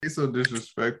He's so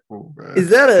disrespectful, bro. Is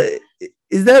that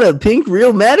a pink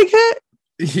Realmatic hat?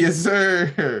 Yes,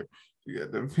 sir. You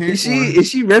got the pink Is one.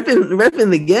 she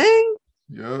repping the gang?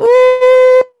 Yep.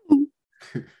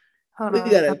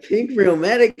 We got a pink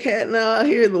Realmatic hat now out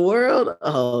here in the world.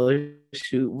 Oh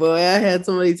shoot, boy! I had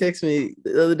somebody text me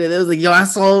the other day. They was like, "Yo, I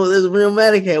saw this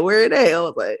Realmatic hat. Where it at?" I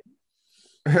was like,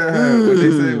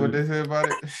 What they say about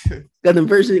it?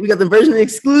 We got the version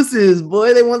exclusives,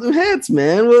 boy. They want them hats,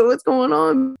 man. What's going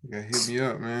on? Yeah, hit me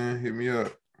up, man. Hit me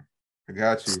up. I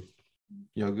got you.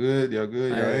 Y'all good? Y'all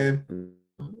in?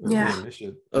 Yeah. Man, this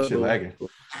shit lagging. All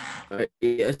right.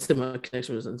 Yeah, I said my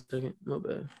connection was on second. My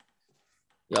bad.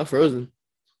 Y'all frozen.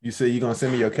 You say you gonna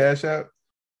send me your cash out?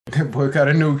 That boy got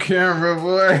a new camera,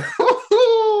 boy.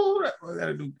 That boy got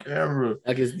a new camera.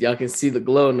 Y'all can see the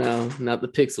glow now, not the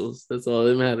pixels. That's all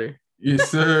that matter. Yes,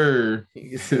 sir. You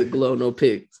can see the glow, no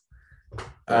pics. All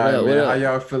right, man. How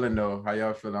y'all feeling though?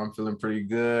 I'm feeling pretty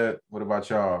good. What about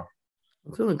y'all?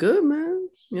 I'm feeling good, man.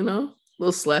 You know, a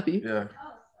little slappy. Yeah.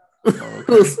 Oh,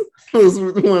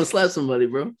 okay. Want to slap somebody,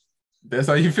 bro. That's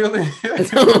how you feeling? That's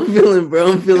how I'm feeling,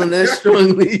 bro. I'm feeling that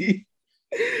strongly.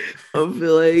 I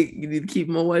feel like you need to keep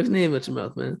my wife's name out your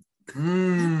mouth, man.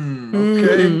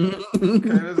 Okay. Okay,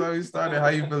 that's how we started. How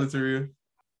you feeling, Taria?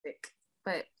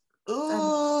 But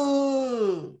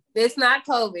ooh, it's not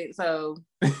COVID, so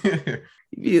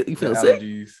you feel sick?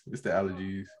 Allergies. It's the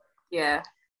allergies. Yeah.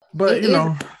 But you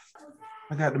know,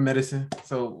 I got the medicine,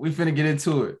 so we finna get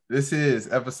into it. This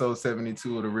is episode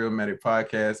 72 of the Realmatic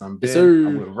podcast. I'm Ben. Yes, sir.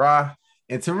 I'm with Ra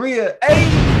and Taria. Hey,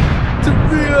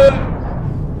 Taria.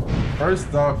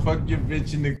 First off, fuck your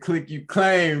bitch in the click you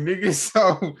claim, nigga.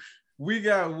 So we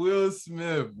got Will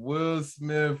Smith. Will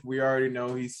Smith, we already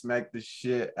know he smacked the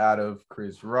shit out of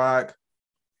Chris Rock.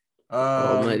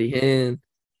 Almighty hand.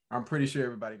 I'm pretty sure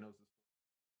everybody knows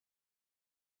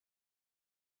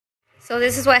this. So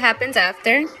this is what happens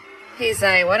after. He's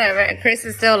like, whatever. Chris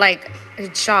is still like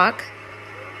in shock.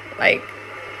 Like,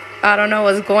 I don't know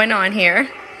what's going on here.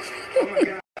 Oh my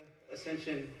God.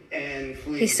 Ascension and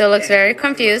He still looks very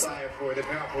confused.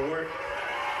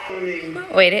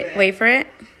 Wait for it.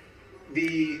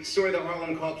 The story of the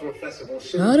Harlem Cultural Festival.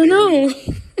 I don't know.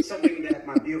 Something that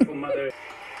my beautiful mother.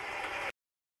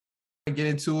 Get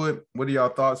into it. What are y'all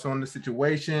thoughts on the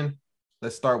situation?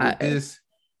 Let's start with this.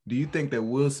 Do you think that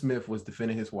Will Smith was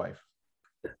defending his wife?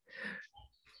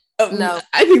 No.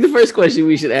 I think the first question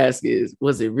we should ask is,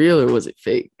 was it real or was it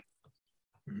fake?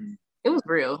 It was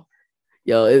real.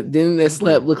 Yo, didn't that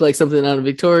slap look like something out of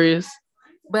Victorious?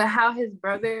 But how his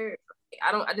brother,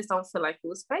 I just don't feel like it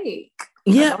was fake.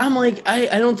 Yeah, I'm like, I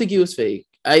don't think it was fake.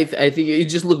 I think it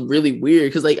just looked really weird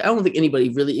because like I don't think anybody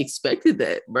really expected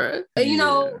that, bro. You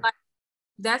know, like,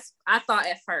 I thought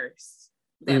at first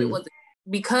that it wasn't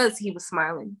because he was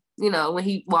smiling. You know, when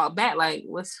he walked back, like,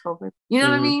 what's happening? You know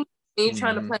what I mean? And you're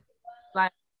trying to play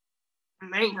like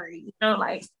I'm angry, you know,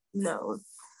 like no.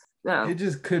 It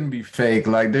just couldn't be fake.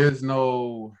 Like, there's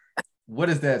no. What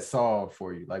does that solve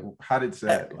for you? Like, how did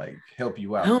that like help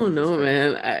you out? I don't know,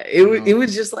 man. It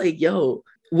was just like, yo,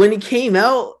 when it came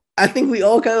out, I think we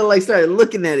all kind of like started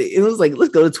looking at it. It was like,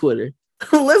 let's go to Twitter,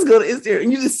 let's go to Instagram,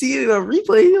 and you just see it on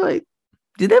replay. And you're like,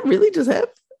 did that really just happen?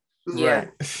 Yeah.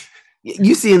 Right.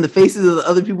 You see in the faces of the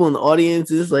other people in the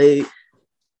audience, it's like,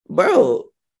 bro,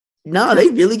 no, they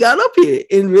really got up here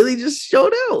and really just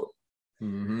showed out.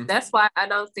 Mm-hmm. That's why I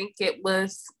don't think it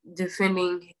was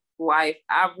defending his wife.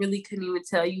 I really couldn't even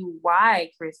tell you why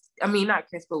not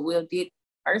Chris, but Will did in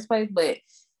the first place. But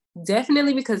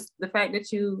definitely because the fact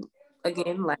that you,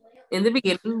 again, like in the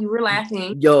beginning, you were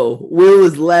laughing. Yo, Will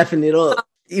was laughing it up.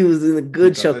 He was in a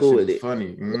good chuckle with it.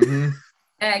 Funny. Mm-hmm.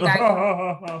 That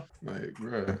guy, like,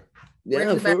 bro.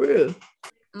 Yeah, for real.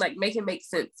 Like, make it make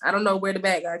sense. I don't know where the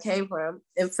bad guy came from.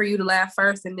 And for you to laugh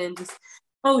first and then just,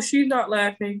 oh, she's not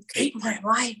laughing. Keep my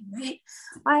wife, right?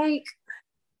 Like,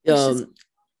 it was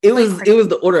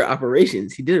the order of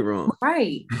operations. He did it wrong.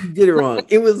 Right. He did it wrong.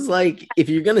 It was like, if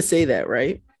you're gonna say that,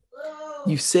 right?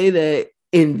 You say that,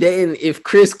 and then if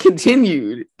Chris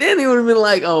continued, then it would have been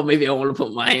like, oh, maybe I want to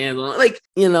put my hands on it. Like,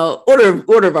 you know,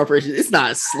 order of operations. It's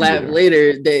not slap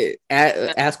later that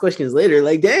ask questions later.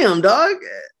 Like, damn, dog,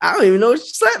 I don't even know what you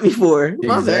slapped me for.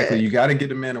 My Exactly. bad. You got to get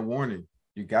the man a warning.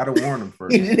 You got to warn him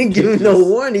first. You didn't give him no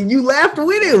warning. You laughed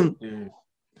with him. Yeah.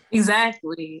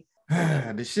 Exactly.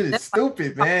 This shit is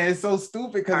stupid, man. It's so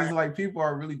stupid because it's like people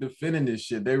are really defending this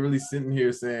shit. They're really sitting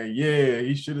here saying, yeah,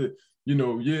 he should have,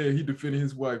 he defended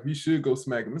his wife. He should go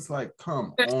smack him. It's like,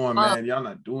 come on, man. Y'all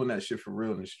not doing that shit for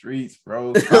real in the streets,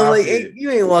 bro. I'm like, hey, you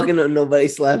ain't walking up nobody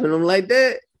slapping him like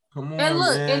that. Come on, And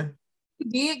look, man. if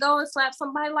you did go and slap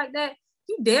somebody like that,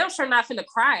 you damn sure not finna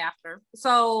cry after.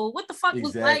 So what the fuck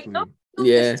was like? No,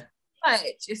 yeah.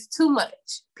 It's too much.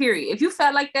 Period. If you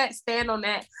felt like that, stand on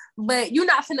that. But you're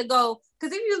not finna go,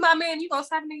 because if you use my man, you gonna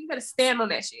slap me, you better stand on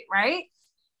that shit, right?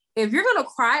 If you're gonna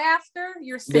cry after,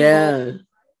 you're single,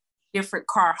 different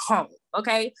car home,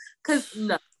 okay? Because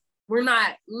no, we're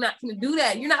not gonna do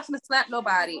that. You're not gonna slap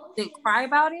nobody, then cry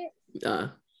about it.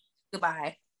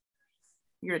 Goodbye.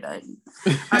 You're done.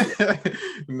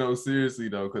 No, seriously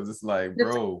though, because it's like,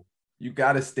 bro, you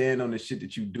gotta stand on the shit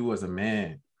that you do as a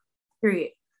man.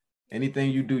 Period.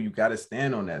 Anything you do, you gotta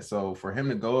stand on that. So for him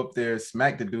to go up there,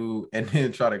 smack the dude, and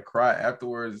then try to cry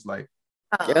afterwards, it's like,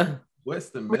 what's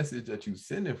the message that you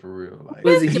sending for real? Like,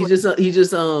 was he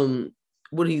just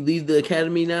what, did he leave the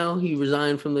academy now? He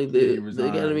resigned from the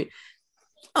academy.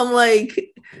 I'm like,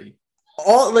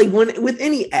 all like when with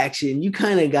any action, you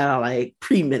kind of gotta like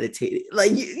premeditate it.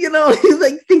 Like you know,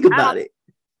 like think about it.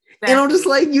 Exactly. And I'm just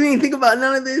like, you ain't think about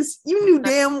none of this. You knew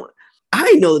damn.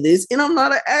 I know this, and I'm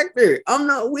not an actor. I'm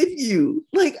not with you.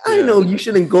 Like, I know you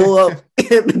shouldn't go up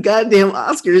at the goddamn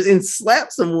Oscars and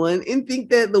slap someone and think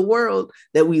that the world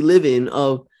that we live in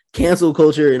of cancel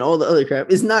culture and all the other crap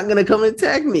is not gonna come and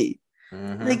attack me.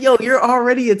 Like, yo, you're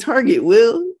already a target,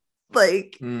 Will.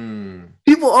 Like,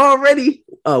 people already.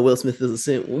 Oh, Will Smith is a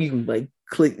simp. You can like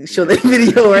show that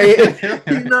video right here.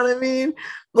 You know what I mean?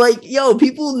 Like, yo,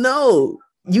 people know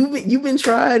you've been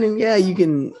tried, and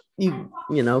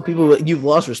you know, people, you've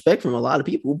lost respect from a lot of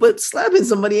people, but slapping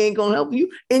somebody ain't gonna help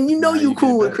you. And you know, you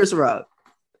cool with Chris Rock.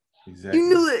 Exactly. You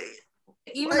knew it.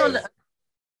 Even though the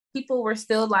people were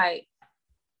still like,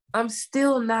 I'm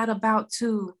still not about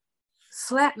to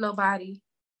slap nobody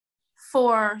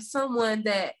for someone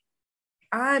that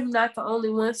I'm not the only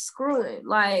one screwing.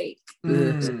 Like,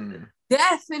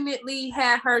 definitely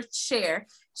had her share.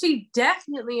 She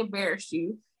definitely embarrassed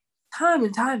you. Time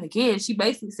and time again, she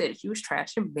basically said she was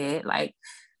trash in bed, like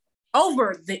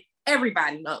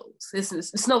everybody knows.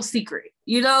 It's no secret,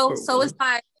 you know. So it's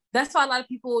like that's why a lot of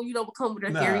people, you know, come with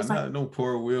their theories. Like, no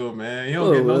poor Will, man. He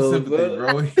don't get no sympathy,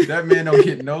 bro. That man don't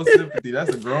get no sympathy.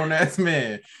 That's a grown ass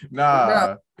man.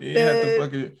 Nah, he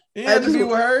didn't have to be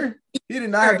with her. He did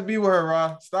not have to be with her,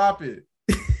 Ra. Stop it.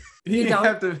 He didn't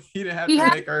have to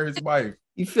make her his wife.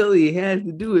 You feel he had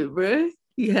to do it, bro.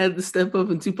 He had to step up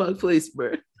in Tupac's place,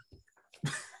 bro.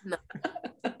 No.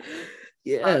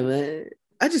 Yeah, man.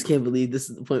 I just can't believe this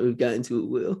is the point we've gotten to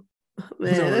with Will.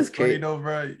 Man, that's crazy. Funny though,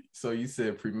 bro. So you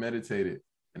said premeditated,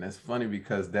 and that's funny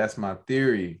because that's my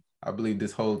theory. I believe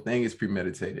this whole thing is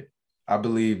premeditated. I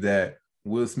believe that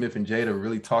Will Smith and Jada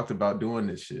really talked about doing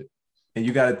this shit. And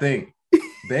you got to think,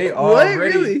 they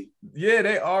already,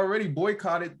 they already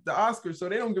boycotted the Oscars, so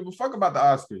they don't give a fuck about the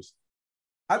Oscars.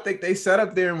 I think they sat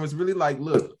up there and was really like,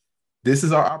 look, this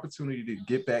is our opportunity to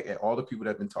get back at all the people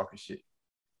that have been talking shit.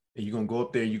 And you're going to go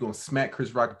up there and you're going to smack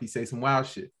Chris Rock if he say some wild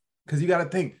shit. Because you got to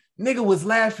think, nigga was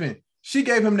laughing. She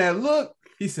gave him that look.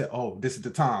 He said, oh, this is the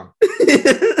time.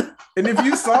 And if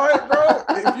you saw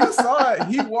it,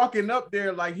 he walking up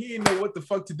there like he didn't know what the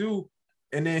fuck to do.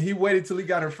 And then he waited till he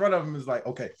got in front of him and was like,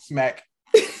 okay, smack.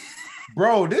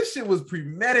 Bro, this shit was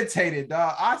premeditated,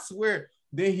 dog. I swear.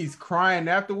 Then he's crying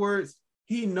afterwards.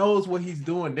 He knows what he's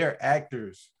doing. They're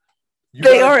actors.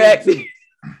 They are acting.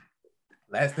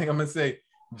 Last thing I'm gonna say,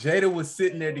 Jada was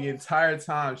sitting there the entire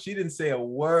time. She didn't say a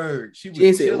word. She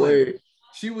was chilling.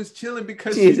 She was chilling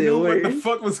because she knew what the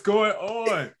fuck was going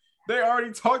on. They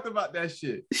already talked about that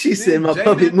shit. She said my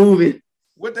puppet moving.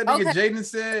 What that nigga Jaden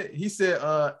said, he said,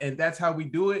 and that's how we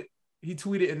do it. He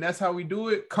tweeted, and that's how we do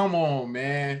it. Come on,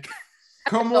 man.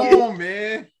 Come on,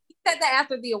 man. He said that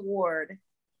after the award.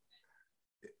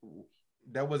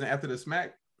 That wasn't after the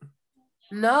smack?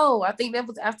 No, I think that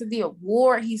was after the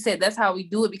award. He said that's how we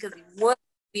do it because he won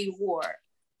the award.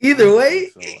 Either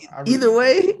way,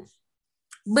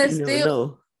 but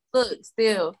still, look,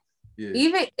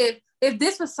 even if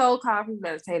this was so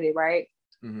premeditated, right?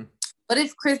 Mm-hmm. But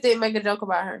if Chris didn't make a joke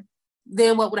about her,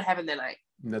 then what would have happened that night?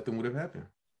 Nothing would have happened.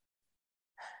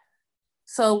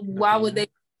 So why would they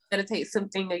meditate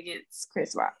something against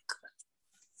Chris Rock?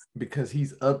 Because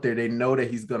he's up there. They know that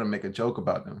he's gonna make a joke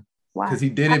about them. Because he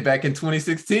did it back in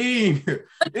 2016.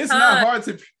 It's not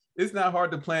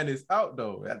hard to plan this out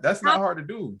though. That's not hard to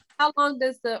do. How long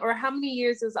how many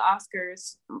years does the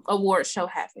Oscars award show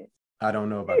happen? I don't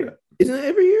know about that. Isn't it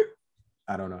every year?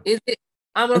 I don't know. Is it?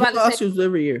 I'm about to say Oscars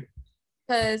every year.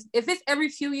 Because if it's every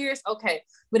few years, okay.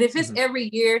 But if it's every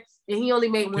year, then he only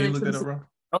made one. Can you look that up, bro?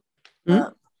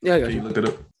 Yeah, I got you. Can you look that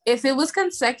up? If it was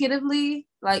consecutively,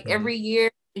 like every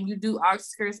year, and you do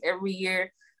Oscars every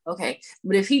year, okay.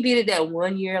 But if he did it that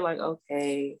one year, like,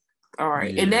 okay, all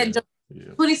right. And that joke,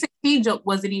 2016 joke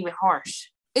wasn't even harsh.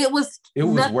 It was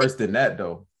worse than that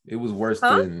though. It was worse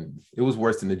than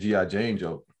the G.I. Jane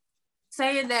joke.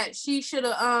 Saying that she should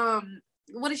have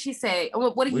what did she say?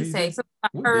 What did he say? Something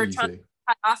about her trying to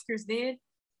Oscars did?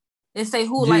 And say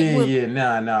who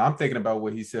Nah. I'm thinking about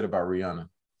what he said about Rihanna.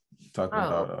 Talking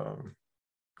about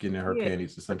getting in her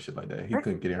panties or some shit like that. He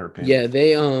couldn't get in her panties. Yeah,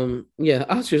 they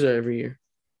Oscars are every year.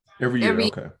 Every year,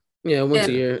 okay. Yeah, once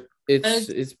a year.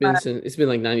 It's been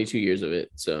like 92 years of it.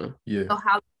 So yeah. So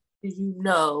how did you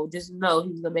know? Just know he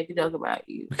was gonna make a joke about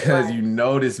you. Because you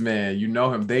know this man, you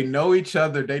know him. They know each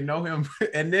other. They know him,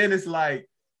 and then it's like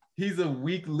he's a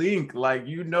weak link. Like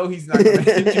he's not gonna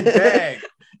hit you back.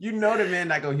 You know the man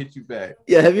not gonna hit you back.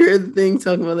 Yeah, have you heard the thing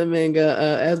talking about that man got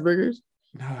Asperger's?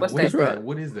 Nah, what is that?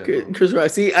 What is that? Chris Rock.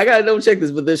 See, I gotta double check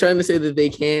this, but they're trying to say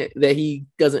that he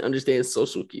doesn't understand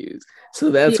social cues.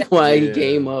 So that's why he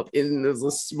came up and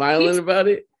was smiling about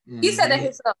it. He said that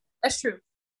himself. That's true.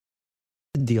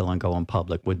 Deal on going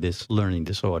public with this learning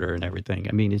disorder and everything.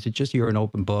 I mean, is it just you're an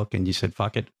open book and you said,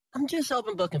 fuck it? I'm just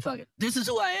open book and fuck it. This is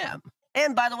who I am.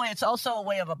 And by the way, it's also a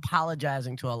way of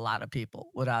apologizing to a lot of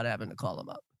people without having to call them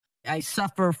up. I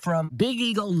suffer from big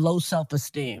ego, low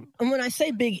self-esteem. And when I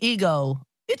say big ego,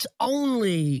 it's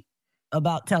only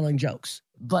about telling jokes.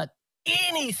 But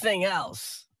anything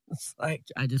else, it's like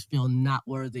I just feel not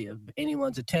worthy of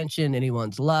anyone's attention,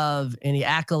 anyone's love, any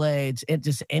accolades,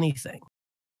 just anything.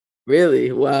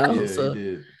 Really? Wow. Yeah, so he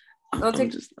did. I'm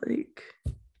just like...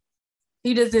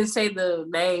 He just didn't say the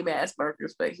name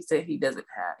Asperger's, but he said he has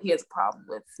a problem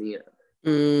with fear.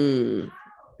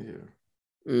 Yeah.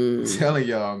 I'm telling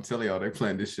y'all, they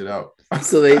planned this shit out.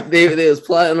 So they was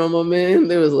plotting on my man.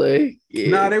 They was like,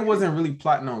 Nah, they wasn't really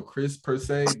plotting on Chris per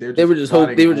se. They were just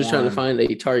trying to find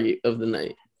a target of the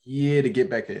night. Yeah, to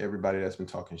get back at everybody that's been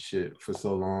talking shit for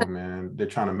so long, man. They're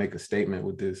trying to make a statement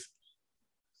with this.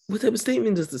 What type of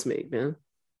statement does this make, man?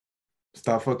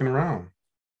 Stop fucking around.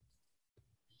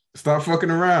 Stop fucking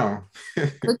around.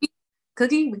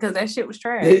 Cookie, because that shit was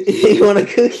trash. You want a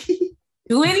cookie?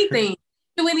 Do anything,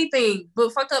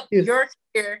 but fuck up your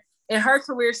career, and her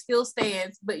career still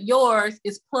stands, but yours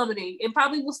is plummeting, and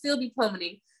probably will still be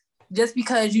plummeting, just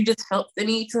because you just felt the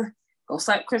need to go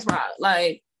slap Chris Rock,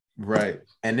 like. Right,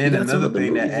 and then another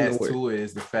thing that adds to it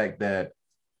is the fact that,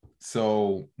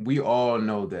 so we all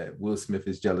know that Will Smith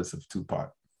is jealous of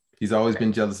Tupac. He's always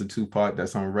been jealous of Tupac.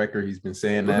 That's on record. He's been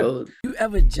saying that. You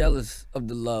ever jealous of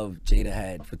the love Jada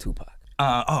had for Tupac?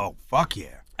 Oh, fuck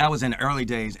yeah. That was in the early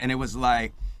days, and it was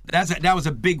like, that was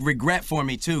a big regret for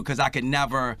me too, because I could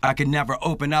never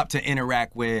open up to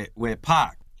interact with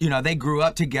Pac. You know, they grew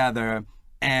up together,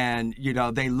 and you know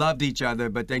they loved each other,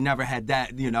 but they never had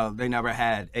that. You know, they never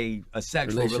had a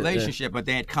sexual relationship. But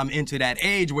they had come into that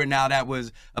age where now that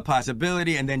was a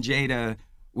possibility, and then Jada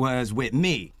was with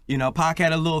me. You know, Pac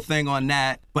had a little thing on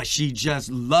that, but she just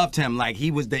loved him like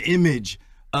he was the image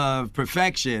of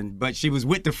perfection, but she was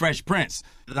with the Fresh Prince.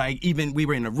 Like, even we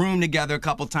were in a room together a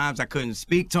couple times. I couldn't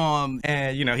speak to him,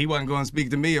 and you know he wasn't going to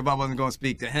speak to me if I wasn't going to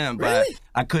speak to him. But really?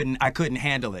 I couldn't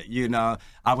handle it. You know,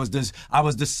 I was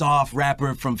the soft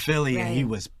rapper from Philly, and he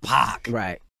was Pac.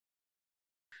 Right.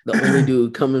 The only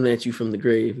dude coming at you from the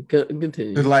grave.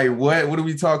 Continue. It's like, what are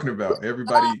we talking about?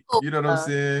 Everybody, you know what I'm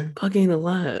saying? Pac ain't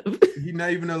alive. He's not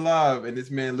even alive, and this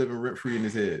man living rent free in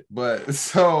his head. But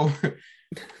so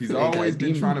he's always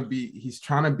been trying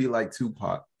to be like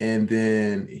Tupac, and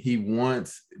then he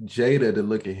wants Jada to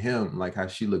look at him like how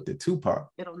she looked at Tupac.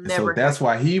 So that's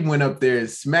why he went up there and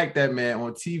smacked that man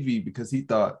on TV, because he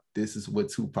thought this is what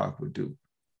Tupac would do.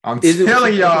 I'm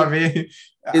telling y'all, man.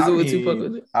 Is it what Tupac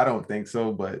would do? I don't think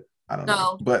so, but I don't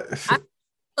know. But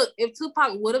look, if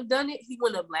Tupac would have done it, he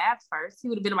wouldn't have laughed first. He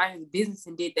would have been about his business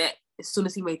and did that as soon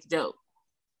as he made the joke.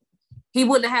 He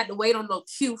wouldn't have had to wait on no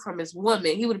cue from his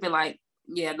woman. He would have been like,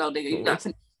 "Yeah, no, nigga, you're not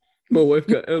finna." My wife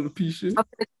got alopecia. I'm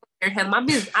finna handle my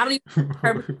business. I don't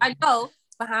even. I know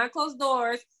behind closed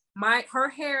doors, her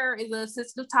hair is a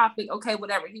sensitive topic. Okay,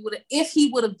 whatever. If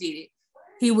he would have did it,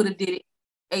 he would have did it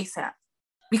ASAP.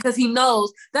 Because he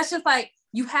knows that's just like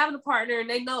you having a partner and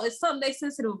they know it's something they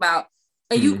sensitive about,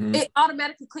 and it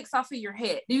automatically clicks off in your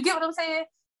head. Do you get what I'm saying?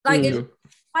 Like if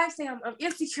I say I'm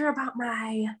insecure about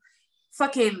my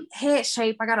fucking head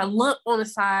shape, I got a lump on the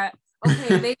side.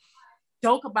 Okay, they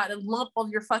joke about the lump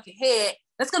on your fucking head.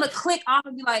 That's gonna click off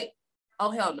and be like,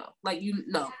 oh hell no, like you're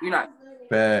not.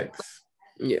 Facts.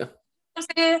 Yeah. You know what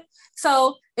I'm saying?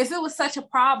 So if it was such a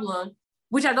problem,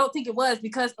 which I don't think it was,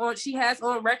 because she has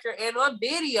on record and on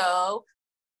video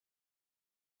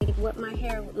what my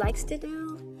hair likes to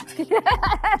do.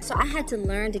 So I had to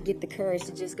learn to get the courage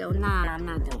to just go, nah, I'm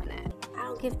not doing that. I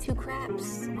don't give two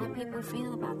craps what people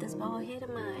feel about this bald head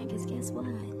of mine, because guess what?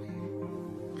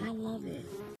 I love it.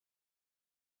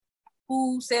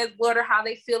 who says what or how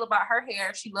they feel about her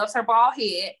hair. She loves her bald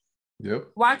head. Yep.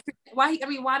 Why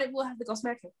did Will have to go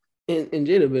smack him? And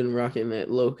Jada been rocking that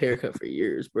low haircut for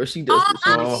years, bro. She does this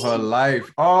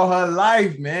all her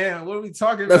life, man. What are we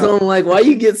talking That's about? what I'm like, why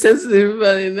you get sensitive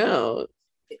about it now?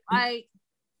 Like,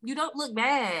 you don't look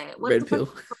bad. What Red the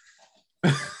pill.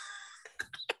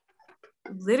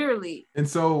 Literally. And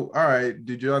so, all right,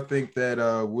 did y'all think that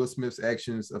Will Smith's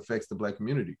actions affects the Black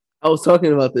community? I was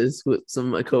talking about this with some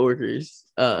of my coworkers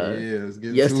let's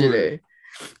get yesterday.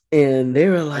 And they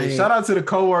were like, hey, shout out to the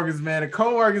coworkers, man. The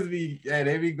coworkers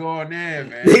they be going in,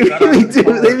 man.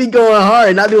 They be going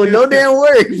hard, not doing no damn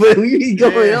work, but we be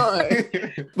going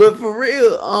hard. But for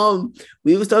real,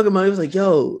 we was talking about, it was like,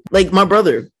 yo, like my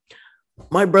brother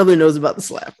knows about the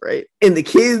slap, right? And the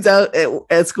kids out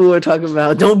at school are talking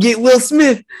about, don't get Will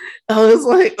Smith. I was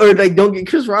like, or like, don't get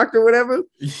Chris Rock or whatever.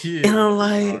 Yeah, and I'm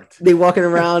like, they walking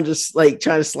around just like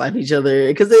trying to slap each other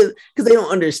because they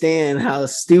don't understand how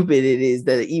stupid it is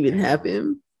that it even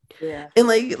happened. Yeah. And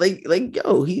like,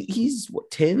 yo, he's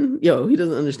what, 10? Yo, he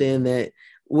doesn't understand that.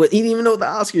 What he didn't even know what the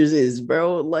Oscars is,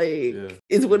 bro. Like,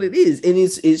 it's what it is, and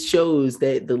it shows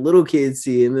that the little kids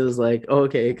see it, and it was like, oh,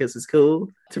 okay, because it's cool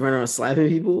to run around slapping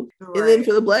people. Right. And then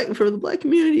for the black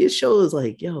community, it shows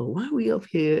like, yo, why are we up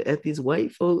here at these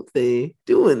white folk thing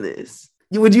doing this?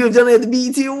 Would you have done it at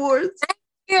the BET Awards?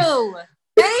 Thank you.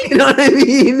 You know what I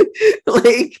mean?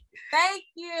 Like, thank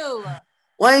you.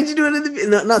 Why didn't you do it at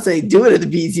the? Not saying do it at the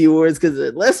BET Awards because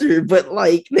they're lesser, but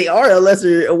like they are a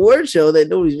lesser award show that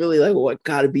nobody's really like, well, I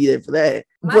gotta be there for that.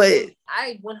 But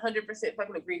I 100%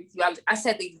 fucking agree with you. I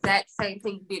said the exact same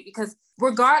thing you did, because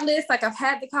regardless, like I've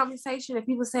had the conversation and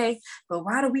people say, but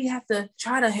why do we have to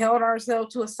try to hold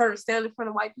ourselves to a certain standard in front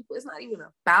of white people? It's not even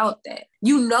about that.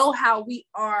 You know how we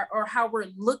are or how we're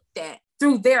looked at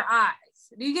through their eyes.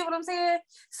 Do you get what I'm saying?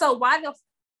 So why the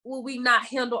will we not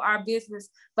handle our business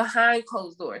behind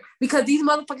closed doors? Because these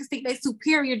motherfuckers think they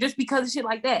superior just because of shit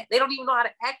like that. They don't even know how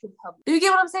to act in public. Do you get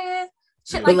what I'm saying?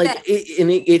 Shit like that.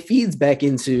 It feeds back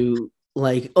into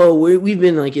like, oh, we've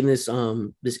been like in this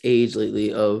this age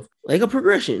lately of like a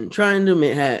progression, trying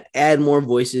to add more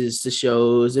voices to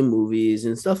shows and movies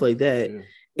and stuff like that. Yeah.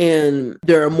 And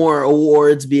there are more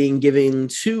awards being given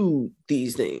to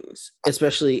these things,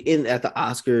 especially at the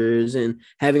Oscars, and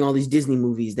having all these Disney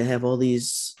movies that have all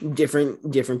these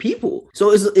different people.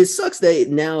 So it sucks that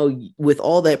now with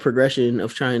all that progression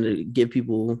of trying to give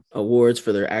people awards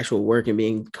for their actual work and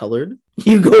being colored,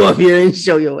 you go up here and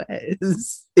show your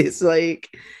ass. It's like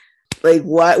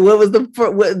why? What was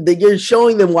you're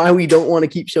showing them why we don't want to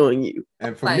keep showing you?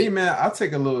 And for me, man, I'll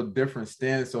take a little different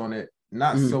stance on it.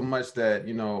 Not so much that,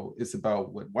 it's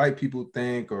about what white people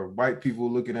think or white people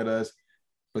looking at us.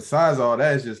 Besides all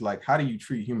that, it's just like, how do you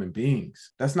treat human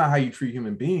beings? That's not how you treat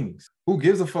human beings. Who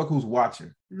gives a fuck who's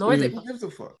watching? Who gives a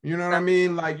fuck? You know what I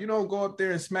mean? Like, you don't go up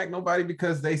there and smack nobody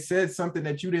because they said something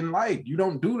that you didn't like. You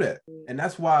don't do that. And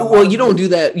that's why. Well, you don't do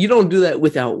that. You don't do that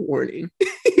without warning.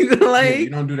 You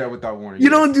don't do that without warning. You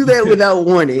don't do that without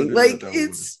warning. Like, I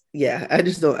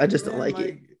just don't like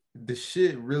it. The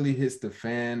shit really hits the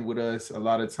fan with us a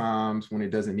lot of times when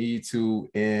it doesn't need to.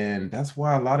 And that's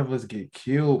why a lot of us get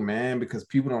killed, man, because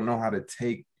people don't know how to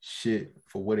take shit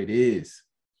for what it is.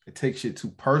 It takes shit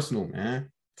too personal, man.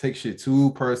 Take shit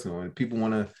too personal. And people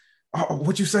want to, oh,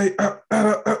 what you say?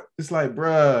 It's like,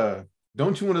 bruh,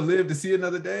 don't you want to live to see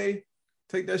another day?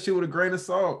 Take that shit with a grain of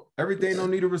salt. Everything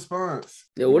don't need a response.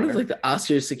 Yeah, what if like the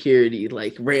Oscar security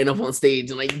like ran up on stage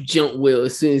and like jumped Will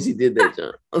as soon as he did that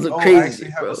jump? I was like, crazy. I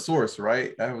actually have a source,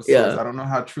 right? I have a source. Yeah. I don't know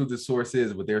how true the source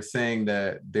is, but they're saying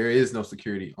that there is no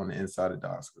security on the inside of the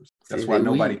Oscars. That's why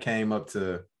nobody came up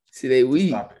to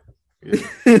stop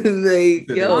it.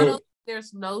 Yeah.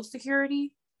 There's no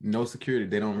security. No security.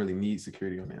 They don't really need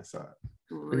security on the inside.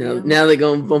 Now they're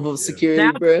gonna bump up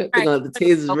security, bro. They're gonna have the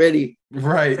tasers ready.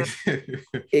 Right.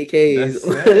 AKs. That's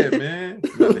sad, man.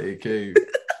 Not the AKs.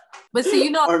 But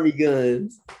see, army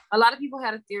guns. A lot of people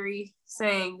had a theory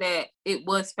saying that it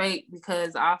was fake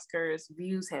because Oscars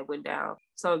views had went down.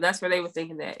 So that's where they were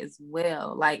thinking that as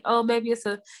well. Like, oh, maybe it's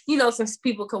some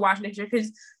people could watch next year, because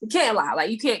you can't lie.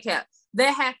 Like, you can't cap.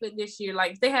 That happened this year.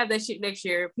 Like, if they have that shit next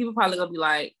year, people probably gonna be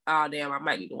like, oh damn, I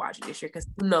might need to watch it this year, because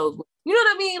who knows? You know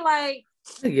what I mean? Like,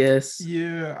 I guess.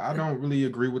 Yeah, I don't really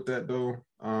agree with that though.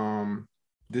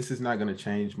 This is not going to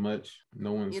change much.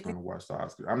 No one's going to watch the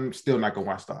Oscars. I'm still not going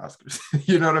to watch the Oscars.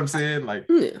 You know what I'm saying? Like,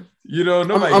 nobody.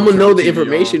 I'm going to know the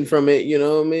information from it. You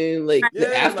know what I mean? Like,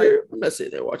 after, I'm not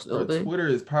sitting there watching the whole thing. Twitter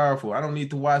is powerful. I don't need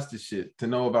to watch this shit to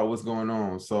know about what's going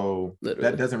on. So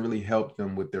that doesn't really help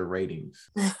them with their ratings.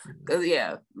 I'm not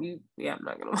going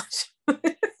to watch.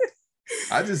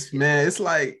 It's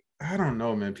like, I don't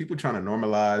know, man. People trying to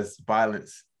normalize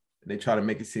violence. They try to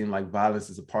make it seem like violence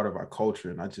is a part of our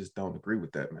culture, and I just don't agree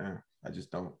with that, man. I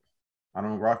just don't. I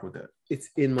don't rock with that. It's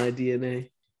in my DNA.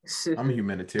 I'm a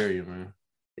humanitarian, man.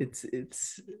 It's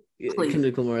Please.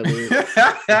 Kendrick Lamar.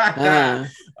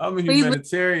 I'm a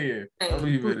humanitarian. I'm a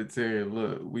humanitarian.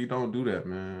 Look, we don't do that,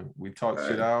 man. We talk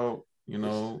shit out. You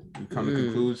know, we come to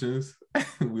conclusions.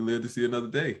 We live to see another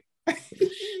day.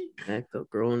 Act up,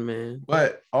 grown man.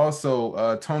 But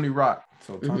also Tony Rock.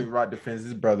 So Tony Rock defends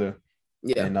his brother.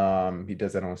 Yeah. And he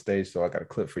does that on stage. So I got a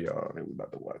clip for y'all that we're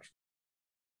about to watch.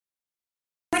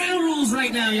 Ground rules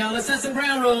right now, y'all. Let's set some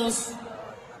ground rules.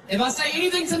 If I say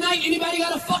anything tonight, anybody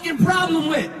got a fucking problem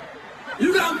with?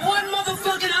 You got one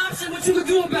motherfucking option what you can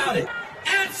do about it.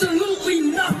 Absolutely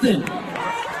nothing.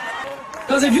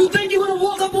 Because if you think you're gonna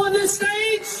walk up on this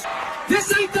stage,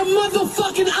 this ain't the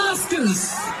motherfucking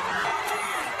Oscars.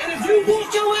 And if you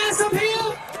walk your ass up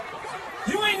here,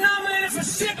 you ain't nominated for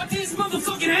shit but these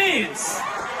motherfucking hands.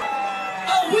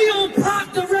 Oh, we on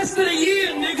Pac the rest of the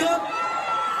year, nigga.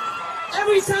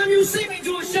 Every time you see me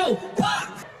do a show,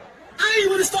 Pac. I ain't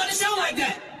gonna start the show like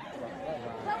that.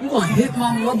 You gonna hit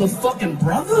my motherfucking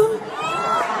brother?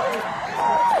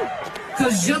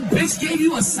 Cause your bitch gave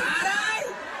you a side eye?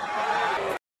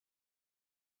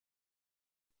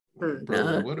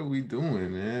 Bro, what are we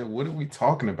doing, man? What are we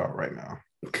talking about right now?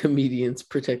 Comedians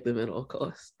protect them at all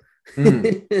costs. For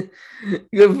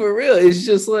real, it's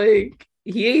just like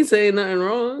he ain't saying nothing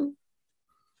wrong.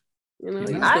 You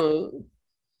know,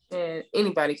 and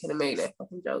anybody could have made that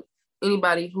fucking joke.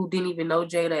 Anybody who didn't even know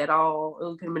Jada at all,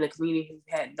 it could have been a comedian who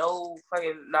had no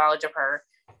fucking knowledge of her.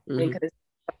 They could have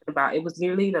talked about it. Was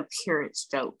literally an appearance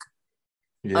joke.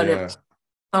 Yeah.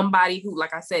 Somebody who,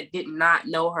 like I said, did not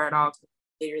know her at all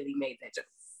literally made that joke.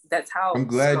 That's how. I'm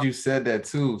glad you said that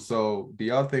too. So, do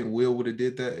y'all think Will would have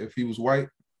did that if he was white?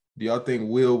 Do y'all think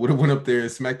Will would have went up there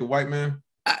and smacked the white man?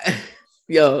 I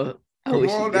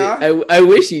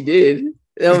wish he did.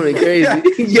 That would have been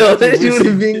crazy. Yo, that would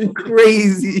have been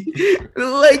crazy.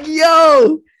 Like,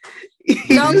 yo.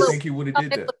 I think he would have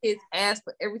did that. His ass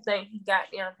for everything he got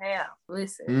down have.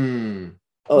 Listen.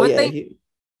 Play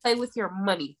with your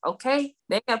money, okay?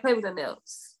 They got to play with nothing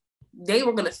else. They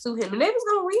were going to sue him, and they was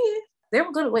going to win. They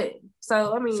were going to win.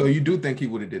 So, I mean. So, you do think he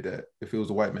would have did that if it was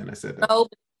a white man that said that? No,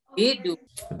 he did do.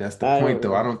 But that's the point,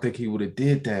 though. I don't think he would have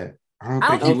did that. I don't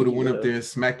think he would have went up there and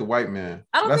smacked the white man.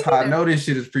 That's how I know this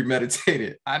shit is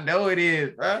premeditated. I know it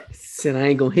is, bro. Said I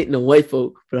ain't gonna hit no white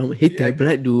folk, but I'm gonna hit that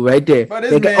black dude right there. But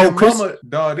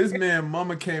this man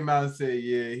mama came out and said,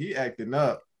 yeah, he acting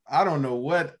up. I don't know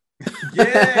what.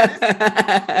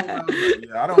 I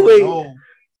don't know.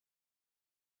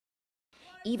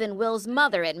 Even Will's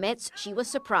mother admits she was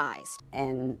surprised.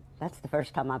 And that's the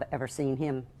first time I've ever seen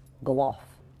him go off.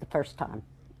 The first time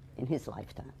in his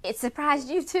lifetime. It surprised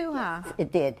you too, huh?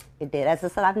 It did. It did. As I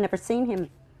said, I've never seen him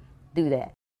do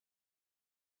that.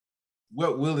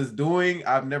 What Will is doing,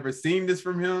 I've never seen this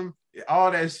from him. All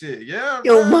that shit. Yeah.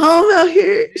 Yo, mom out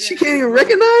here, she can't even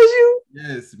recognize you?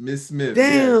 Yes, Miss Smith.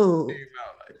 Damn. Yeah,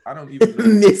 I don't even know.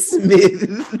 Miss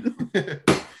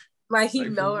Smith. Like he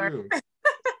know her.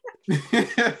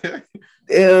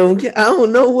 Damn, I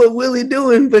don't know what Willie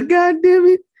doing, but god damn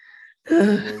it.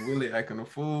 Boy, Willie acting a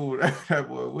fool. That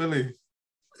boy Willie.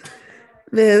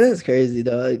 Man, that's crazy,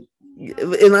 dog.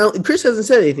 And Chris hasn't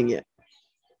said anything yet.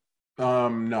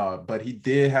 No, but he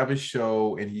did have a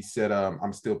show, and he said,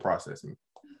 "I'm still processing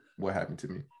what happened to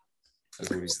me." That's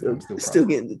what he said. I'm still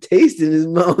getting the taste in his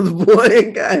mouth,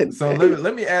 boy. God. So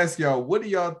let me ask y'all, what do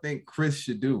y'all think Chris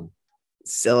should do?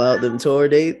 Sell out them tour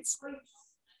dates.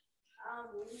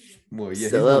 Well, yeah,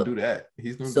 he's gonna do that.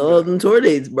 He's gonna sell out them tour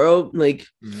dates, bro. Like.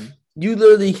 You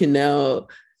literally can now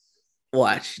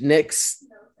watch next.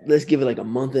 Let's give it like a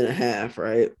month and a half,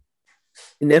 right?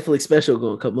 Netflix special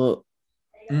gonna come up.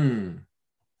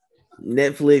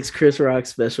 Netflix Chris Rock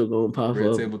special gonna pop Red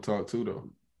up. Table Talk too, though.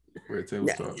 Red Table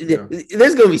Talk. Yeah.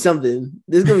 There's gonna be something.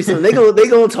 They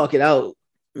gonna talk it out.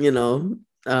 You know.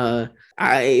 I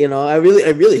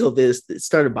really hope this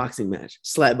start a boxing match,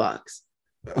 slap box.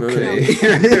 Okay,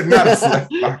 not a slap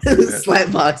box.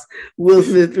 Slap box. Will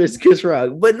Smith versus Chris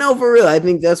Rock, but no, for real. I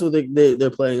think that's what they're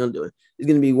planning on doing. It's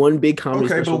gonna be one big comedy.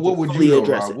 Okay, special. but what would you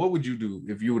do, Rob? What would you do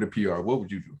if you were the PR? What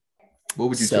would you do? What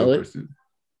would you sell it?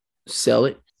 Sell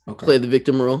it. Okay. Play the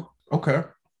victim role. Okay.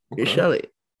 You sell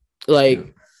it.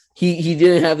 Like he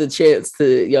didn't have the chance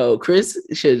to. Yo, Chris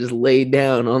should have just laid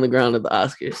down on the ground at the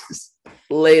Oscars. Just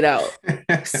laid out.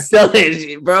 Sell that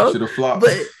shit, bro. Should have flopped.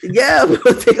 But yeah,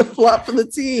 bro, take a flop for the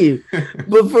team.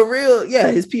 But for real, yeah,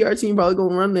 his PR team probably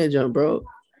gonna run that jump, bro.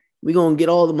 We gonna get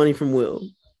all the money from Will.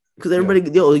 Because everybody,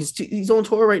 he's on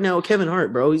tour right now with Kevin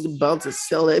Hart, bro. He's about to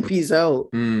sell that piece out.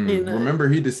 Remember,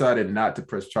 he decided not to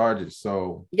press charges.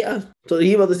 So yeah, so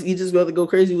he just about to go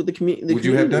crazy with the community. Would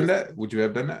you have done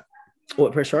that?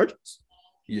 What, press charges?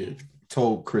 Yeah,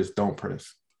 told Chris don't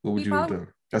press. What would you have done?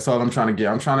 That's all I'm trying to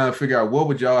get. I'm trying to figure out what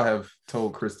would y'all have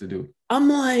told Chris to do. I'm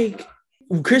like,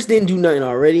 Chris didn't do nothing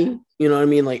already. You know what I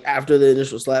mean? Like after the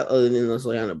initial slap, other than just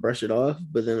like kind of brush it off.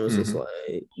 But then it was just like,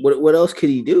 what else could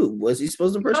he do? Was he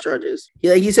supposed to press charges?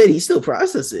 Yeah, like he said, he still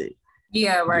processed it.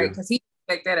 Yeah, right. Because he didn't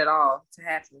expect that at all to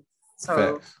happen.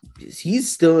 So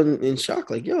he's still in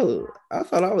shock. Like, yo, I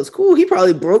thought I was cool. He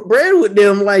probably broke bread with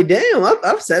them. Like, damn,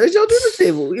 I've sat at your dinner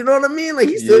table. You know what I mean? Like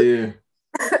he's still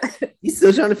he's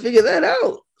still trying to figure that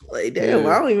out. Like, damn,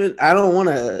 I don't want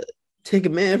to take a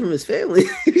man from his family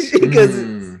because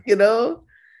you know.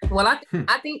 Well, I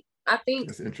think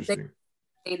that's interesting.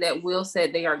 That Will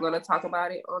said they are going to talk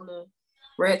about it on the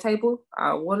red table.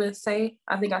 I want to say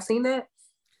I think I've seen that.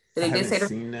 I haven't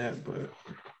seen that, but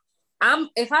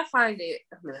if I find it,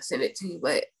 I'm gonna send it to you.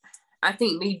 But I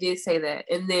think they did say that.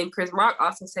 And then Chris Rock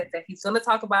also said that he's gonna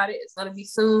talk about it. It's gonna be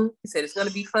soon. He said it's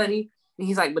gonna be funny. And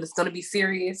he's like, but it's gonna be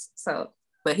serious. So,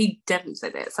 but he definitely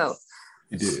said that. So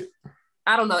he did.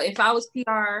 I don't know. If I was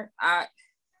PR, I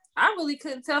really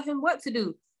couldn't tell him what to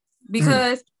do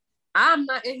because I'm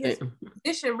not in his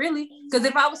position really. Because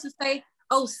if I was to say,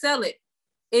 oh, sell it,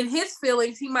 in his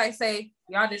feelings, he might say,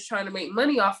 y'all just trying to make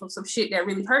money off of some shit that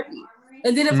really hurt me.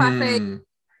 And then if I say,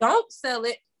 don't sell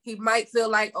it, he might feel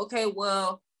like, okay,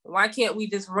 well, why can't we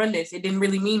just run this? It didn't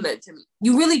really mean nothing to me.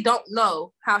 You really don't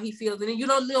know how he feels. And you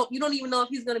don't even know if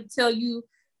he's going to tell you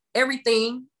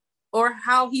everything or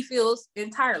how he feels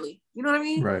entirely. You know what I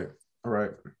mean?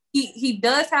 Right. He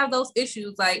does have those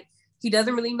issues. Like, he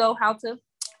doesn't really know how to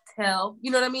tell,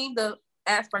 you know what I mean? The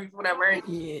Asperger's, whatever.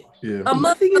 Yeah.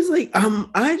 My thing is like,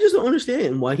 I just don't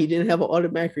understand why he didn't have an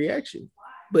automatic reaction.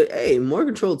 But hey, more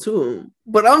control to him.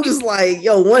 But I'm just like,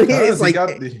 yo, one hand is like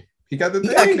he got the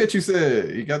thing that you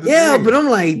said. He got the thing. But I'm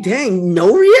like, dang,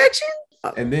 no reaction.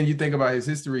 And then you think about his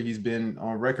history. He's been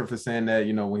on record for saying that,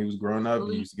 you know, when he was growing up,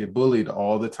 he used to get bullied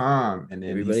all the time. And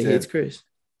then everybody hates Chris.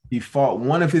 He fought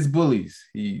one of his bullies.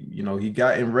 He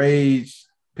got enraged,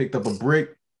 picked up a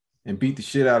brick, and beat the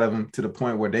shit out of him to the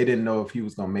point where they didn't know if he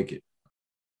was gonna make it.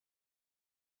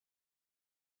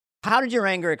 How did your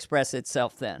anger express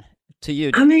itself then to you?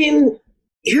 I mean,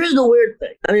 here's the weird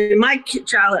thing. I mean, my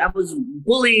childhood, I was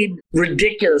bullied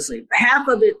ridiculously. Half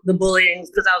of it, the bullying,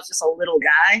 because I was just a little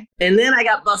guy. And then I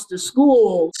got bused to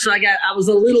school. So I was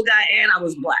a little guy and I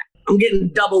was black. I'm getting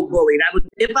double bullied.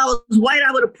 If I was white,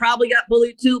 I would have probably got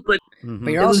bullied too. But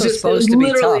you're also supposed to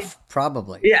be tough,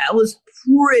 probably. Yeah, it was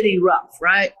pretty rough,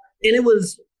 right? And it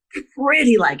was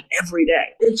pretty like every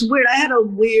day. It's weird. I had a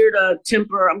weird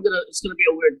temper. It's gonna be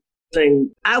a weird thing.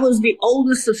 I was the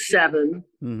oldest of 7,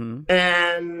 and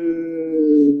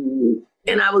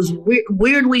I was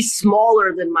weirdly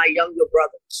smaller than my younger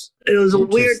brothers. It was a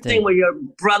weird thing where your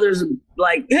brothers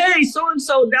like, hey, so and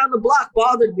so down the block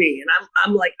bothered me, and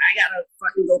I'm like, I gotta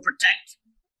fucking go protect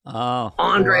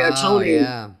Andre or Tony.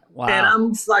 Yeah. Wow. And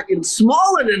I'm fucking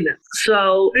smaller than them.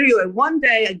 So anyway, one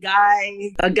day a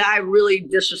guy really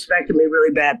disrespected me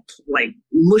really bad, like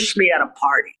mushed me at a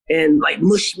party and like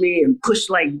mushed me and pushed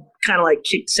like kind of like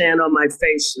kicked sand on my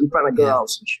face in front of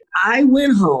girls and shit. I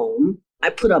went home. I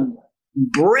put a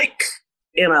brick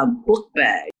in a book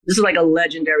bag. This is like a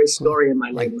legendary story in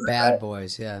my neighborhood. Bad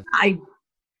Boys, yeah. I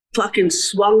fucking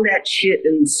swung that shit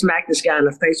and smacked this guy in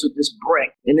the face with this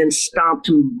brick and then stomped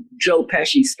him Joe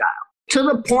Pesci style. To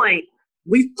the point,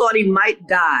 we thought he might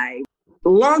die.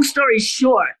 Long story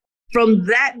short, from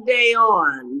that day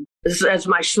on, as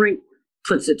my shrink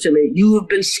puts it to me, you have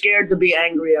been scared to be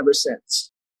angry ever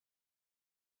since.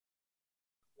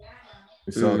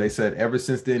 So they said ever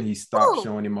since then, he stopped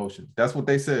showing emotion. That's what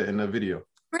they said in the video.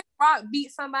 Chris Rock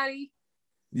beat somebody?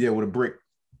 Yeah, with a brick.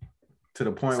 To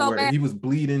the point where he was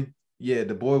bleeding. Yeah,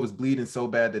 the boy was bleeding so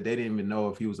bad that they didn't even know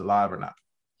if he was alive or not.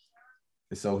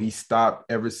 And so he stopped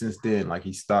ever since then. Like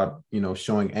he stopped,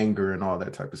 showing anger and all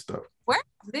that type of stuff. Where's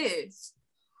this?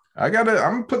 I'm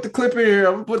gonna put the clip in here.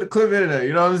 I'm gonna put the clip in there.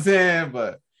 You know what I'm saying?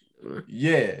 But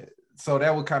yeah, so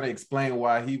that would kind of explain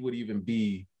why he would even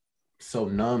be so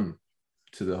numb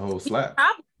to the whole slap.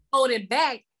 I'm holding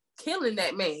back, killing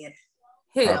that man.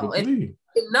 Hell,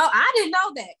 no, I didn't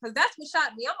know that because that's what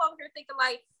shot me. I'm over here thinking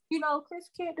like, Chris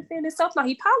can't defend himself. Now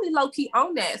he probably low key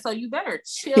on that, so you better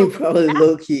chill. He probably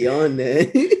low key on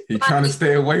that. He trying to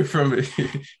stay away from it.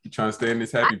 He trying to stay in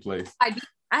this happy place. I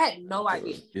had no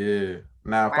idea. Yeah.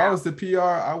 Now, if I was the PR,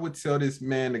 I would tell this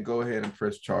man to go ahead and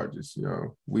press charges.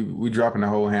 We dropping the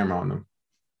whole hammer on him.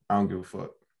 I don't give a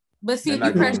fuck. But see, They're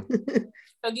if you not press, gonna-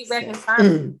 you'll get back in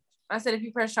silence. I said if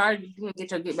you press charges, you can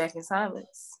get your get back in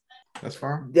silence. That's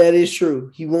fine. That is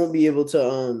true. He won't be able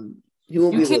to he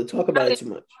won't be able to talk about it too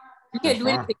much. You can't That's do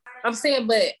fine. anything. I'm saying,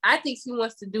 but I think he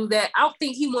wants to do that. I don't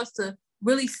think he wants to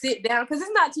really sit down because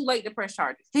it's not too late to press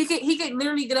charges. He could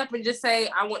literally get up and just say,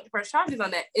 I want to press charges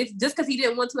on that. It's just because he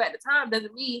didn't want to at the time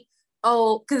doesn't mean,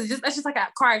 because that's just like a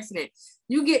car accident.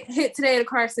 You get hit today in a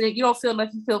car accident, you don't feel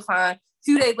nothing, you feel fine. A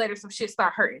few days later, some shit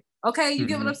start hurting. Okay, you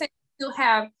get what I'm saying? You still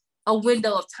have a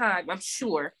window of time, I'm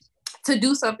sure, to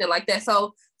do something like that.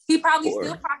 So he probably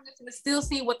still processing to still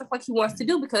see what the fuck he wants to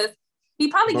do because he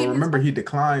probably But remember, he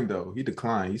declined though. He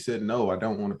declined. He said, "No, I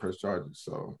don't want to press charges."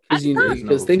 So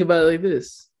Because think about it like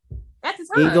this: at the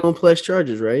he time, ain't gonna press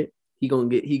charges, right? He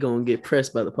gonna get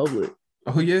pressed by the public.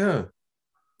 Oh yeah,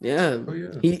 yeah. Oh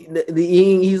yeah.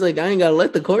 He's like, I ain't gotta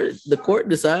let the court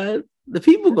decide. The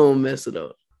people gonna mess it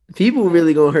up. People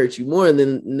really gonna hurt you more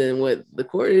than what the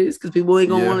court is because people ain't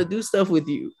gonna want to do stuff with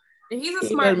you. and he's a You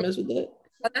smart gotta mess with that.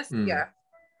 But that's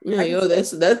Yeah, yo,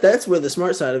 that's where the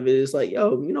smart side of it is. Like,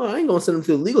 yo, I ain't gonna send them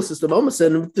through the legal system. I'm gonna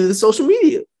send them through the social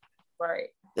media. Right.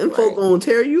 Them folk gonna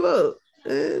tear you up.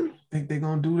 Man. I think they're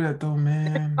gonna do that though,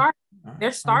 man.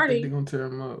 They're starting. They're gonna tear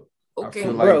him up. Okay,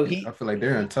 I feel like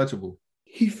they're untouchable.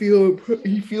 He feeling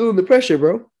the pressure,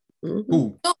 bro. Mm-hmm.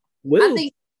 Who? Will.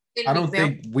 I don't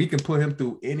think we can put him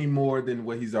through any more than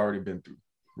what he's already been through.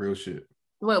 Real shit.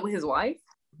 What, with his wife?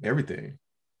 Everything.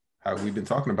 How we've been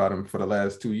talking about him for the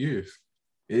last 2 years.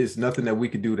 It's nothing that we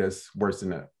could do that's worse than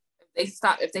that.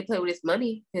 If they play with his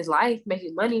money, his life,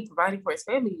 making money, providing for his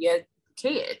family, yeah, you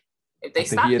can. If they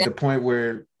stop he at that, the point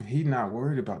where he not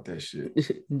worried about that shit.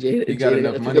 He got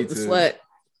enough money to slack.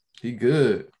 He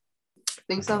good.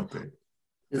 Think so?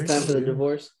 It's time for the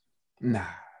divorce. Nah,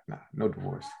 no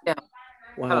divorce. Yeah.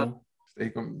 Wow. They're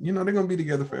gonna be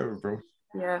together forever, bro.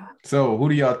 Yeah. So who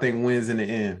do y'all think wins in the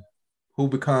end? Who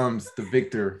becomes the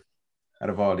victor out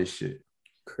of all this shit?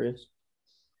 Chris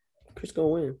gonna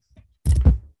win.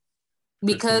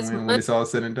 Because when it's all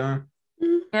said and done.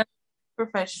 Yeah,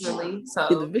 professionally. So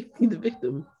he's the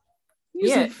victim.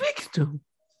 He's a victim.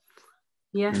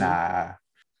 Yeah. Nah.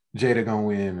 Jada gonna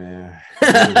win, man.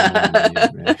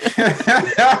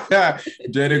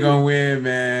 Jada gonna win,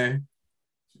 man.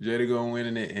 Jada gonna win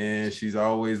in the end. She's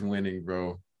always winning,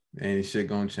 bro. Ain't shit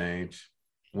gonna change.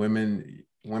 Women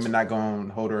not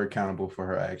gonna hold her accountable for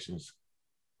her actions.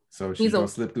 So she's gonna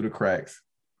slip through the cracks.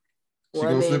 She's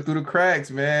gonna slip through the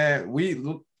cracks, man.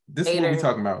 This is what we're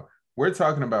talking about. We're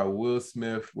talking about Will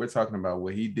Smith. We're talking about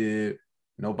what he did.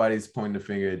 Nobody's pointing the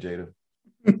finger at Jada.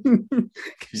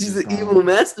 She's an evil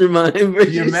mastermind.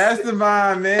 She a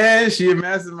mastermind, man. She a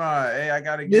mastermind. Hey, I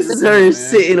gotta give this is her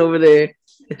sitting over there.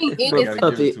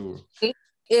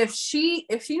 If she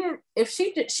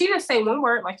didn't say one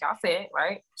word like y'all said,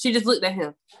 right? She just looked at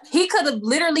him. He could have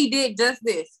literally did just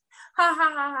this. Ha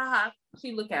ha ha ha ha.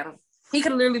 She looked at him. He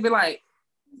could have literally been like,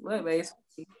 "What, babe?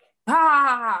 Ha ha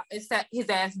ha ha," and sat his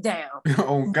ass down.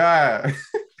 Oh God.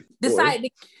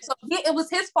 Decided. So it was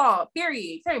his fault. Period.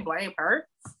 You can't blame her.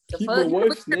 Keep my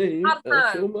wife's name.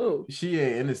 She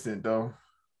ain't innocent though.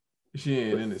 She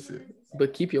ain't innocent.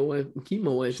 But keep my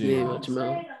wife's name out your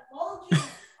mouth.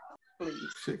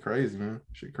 Shit crazy, man.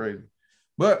 Shit crazy.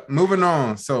 But moving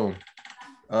on. So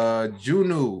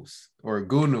Junus or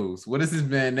Gunus. What is this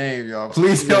man's name, y'all?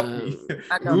 Please help me.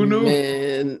 Gunu?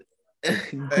 Man.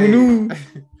 Gunu.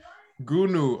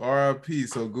 Gunu, RIP.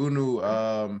 So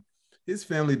Gunu, his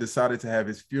family decided to have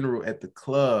his funeral at the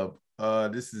club.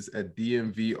 This is a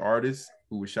DMV artist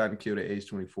who was shot and killed at age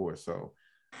 24. So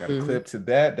got a clip to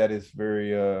that. That is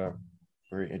very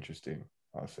very interesting,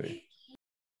 I'll say.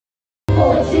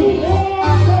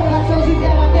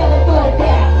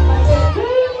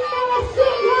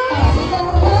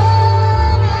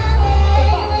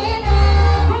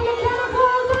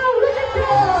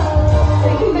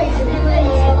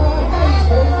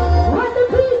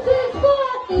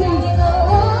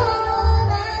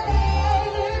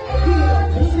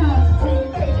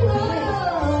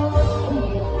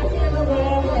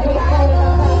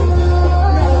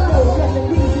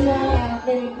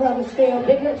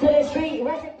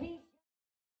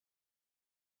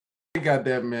 We got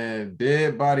that man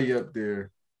dead body up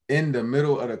there in the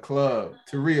middle of the club.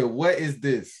 Taria, what is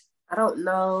this? I don't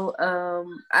know.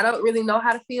 I don't really know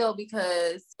how to feel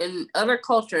because in other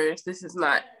cultures, this is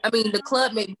not. I mean, the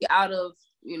club may be out of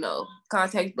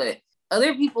context, but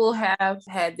other people have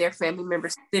had their family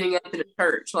members sitting up in the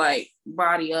church, like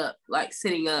body up, like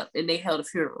sitting up, and they held a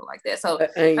funeral like that. So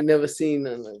I ain't never seen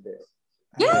nothing like that.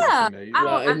 Yeah,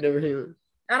 I've never seen it.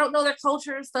 I don't know their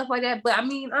culture and stuff like that, but I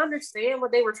mean, I understand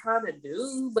what they were trying to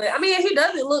do. But I mean, he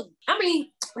doesn't look. I mean,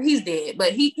 he's dead,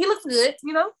 but he looks good,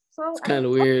 you know. So it's kind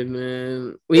of weird,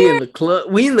 man. We in the club.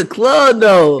 We in the club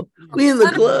though. We in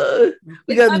the club.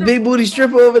 We got the big booty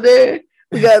stripper over there.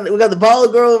 We got the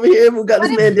baller girl over here. We got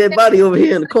this man dead body over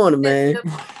here in the corner, man.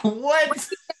 What?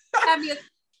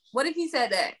 What if he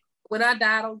said that? When I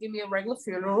die, don't give me a regular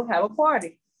funeral. Have a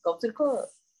party. Go to the club.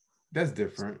 That's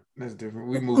different.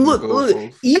 We move.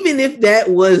 Look. Even if that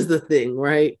was the thing,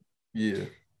 right? Yeah.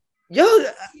 Yo,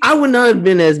 I would not have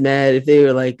been as mad if they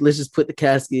were like, let's just put the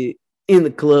casket in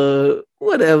the club,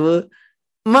 whatever.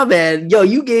 My bad. Yo,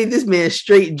 you gave this man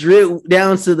straight drip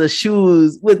down to the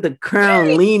shoes with the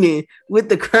crown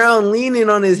leaning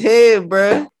on his head,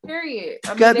 bro. Period.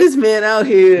 Got this man out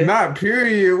here. Not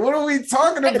period. What are we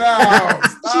talking about?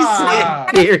 Stop.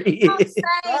 She said period.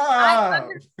 I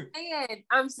understand.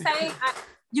 I'm saying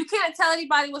you can't tell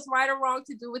anybody what's right or wrong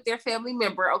to do with their family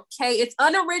member. Okay, it's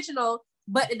unoriginal,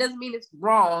 but it doesn't mean it's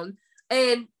wrong.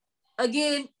 And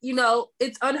again, you know,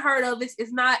 it's unheard of.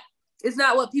 It's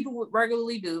not what people would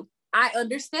regularly do. I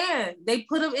understand. They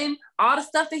put him in all the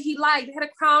stuff that he liked. They had a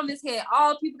crown on his head.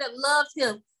 All the people that loved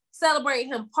him, celebrate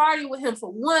him, party with him for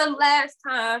one last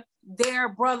time. Their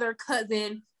brother,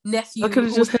 cousin, nephew. I could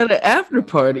have just had an after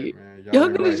party. Y'all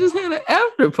could have just had an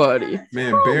after party.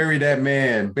 Man, bury that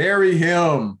man. Bury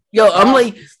him. Yo, I'm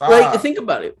like, think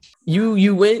about it.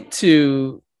 You went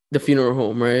to the funeral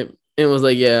home, right? And was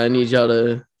like, yeah, I need y'all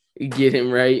to get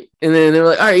him right. And then they were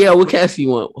like, all right, yeah, what casket you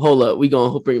want? Hold up, we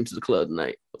gonna bring him to the club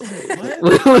tonight.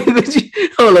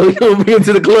 Hold on, we gonna bring him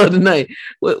to the club tonight.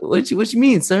 What you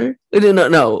mean, sir?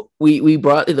 No. We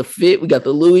brought the fit. We got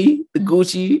the Louis, the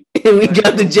Gucci, and we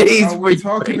got the J's. What are we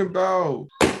talking about?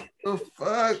 The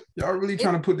fuck? Y'all really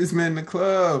trying to put this man in the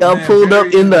club? Y'all pulled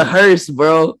up in the hearse,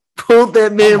 bro. Pulled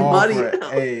that man body out.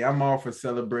 Hey, I'm all for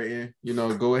celebrating. You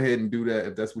know, go ahead and do that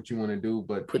if that's what you want to do.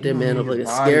 But put that man up like a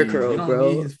scarecrow, you don't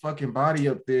bro. Need his fucking body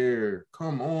up there.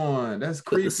 Come on, that's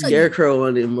creepy. Put the scarecrow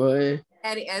on him, boy.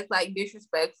 At it as like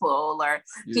disrespectful, or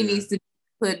he needs to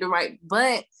put the right.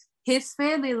 But his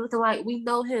family looking like we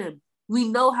know him. We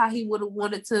know how he would have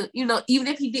wanted to, you know, even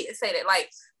if he didn't say that.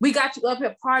 Like, we got you up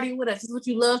here partying with us. This is what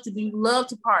you love to do. You love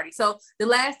to party. So the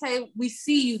last time we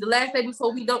see you, the last day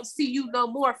before we don't see you no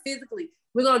more physically,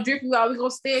 we're gonna drip you out. We're gonna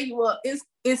stand you up.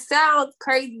 It sounds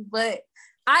crazy, but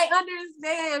I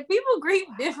understand. People grieve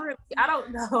differently. I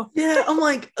don't know. Yeah, I'm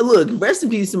like, look, rest in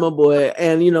peace to my boy.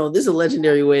 And you know, this is a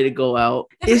legendary way to go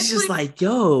out. It's just like,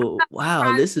 yo,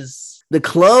 wow, this is the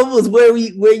club was where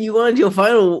you wanted your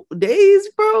final days,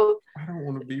 bro. I don't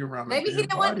want to be around a dead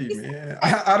body, man.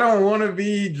 I don't want to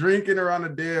be drinking around a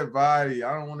dead body.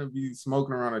 I don't want to be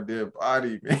smoking around a dead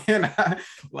body, man.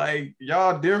 Like,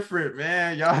 y'all different,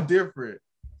 man. Y'all different.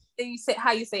 You say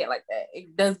how you say it like that.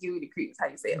 It does give me the creeps how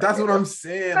you say it. That's what I'm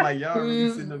saying. Like, y'all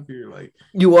really sitting up here, like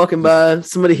you walking by,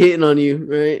 somebody hitting on you,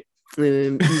 right?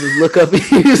 And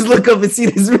you just look up, and see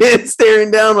this man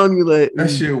staring down on you, like that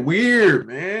shit weird,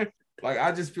 man. Like,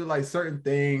 I just feel like certain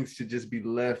things should just be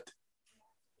left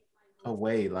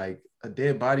away. Like, a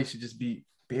dead body should just be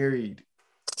buried.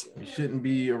 You shouldn't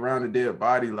be around a dead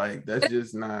body. Like, that's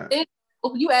just not.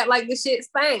 You act like this shit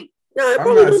stank.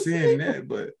 I'm not saying that,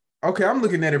 but okay, I'm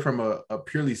looking at it from a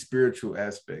purely spiritual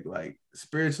aspect. Like,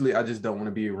 spiritually, I just don't want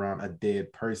to be around a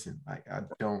dead person. Like, I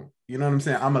don't, you know what I'm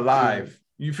saying? I'm alive.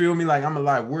 You feel me? Like, I'm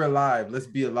alive. We're alive. Let's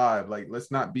be alive. Like, let's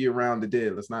not be around the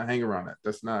dead. Let's not hang around that.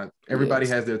 That's not, everybody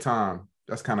has their time.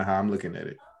 That's kind of how I'm looking at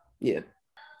it. Yeah.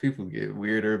 People get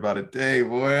weirder about a day,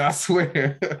 boy. I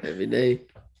swear. Every day.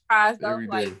 Every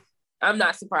day. Like, I'm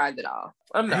not surprised at all.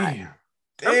 I'm not.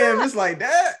 Damn, it's like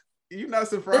that? You're not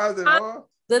surprised at all?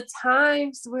 The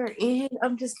times we're in,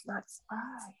 I'm just not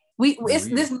surprised. It's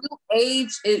this new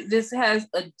age. This has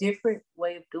a different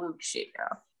way of doing shit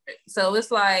now. So it's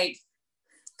like,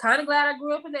 kind of glad I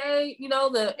grew up in the age, you know,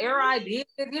 the era I did,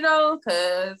 you know,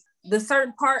 because the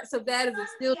certain parts of that is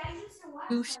still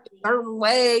do shit a certain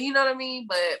way, you know what I mean?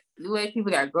 But new age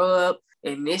people got to grow up,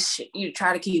 and this shit, you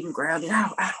try to keep them grounded.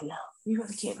 I don't know. You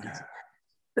really can't do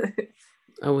that.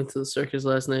 I went to the circus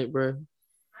last night, bro.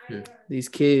 Yeah. These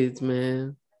kids,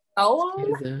 man.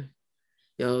 Oh,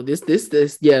 yo,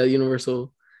 this, yeah,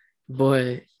 Universal.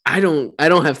 Boy, I don't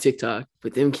have TikTok,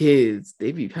 but them kids,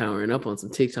 they be powering up on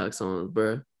some TikTok songs,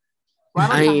 bro.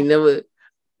 I ain't never.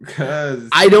 Because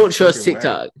I don't trust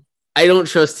TikTok. I don't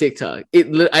trust TikTok.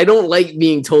 I don't like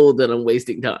being told that I'm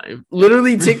wasting time.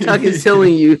 Literally, TikTok is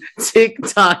telling you,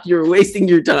 TikTok, you're wasting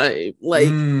your time. Like,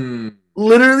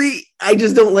 literally, I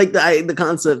just don't like the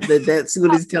concept that's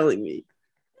what it's telling me.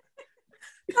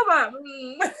 Come on,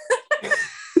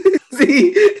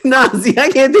 See, I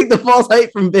can't take the false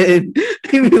hype from Ben.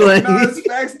 He be like, no, it's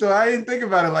facts though. I didn't think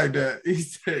about it like that. He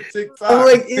said TikTok. I'm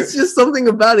like, it's just something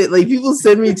about it. Like people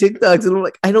send me TikToks and I'm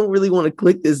like, I don't really want to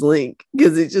click this link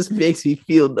because it just makes me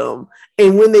feel dumb.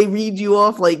 And when they read you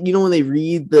off, like, you know, when they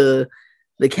read the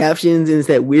captions and it's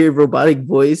that weird robotic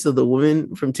voice of the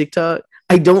woman from TikTok,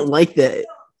 I don't like that.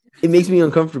 It makes me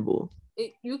uncomfortable.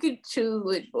 You can choose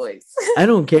which voice. I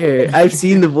don't care. I've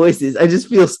seen the voices. I just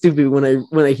feel stupid when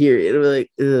I hear it. I'm like,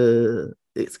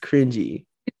 it's cringy.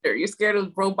 You're scared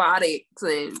of robotics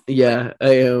and yeah,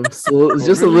 I am. So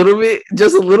just a little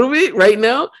bit right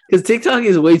now, because TikTok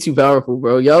is way too powerful,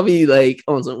 bro. Y'all be like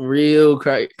on some real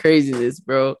craziness,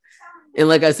 bro. And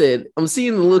like I said, I'm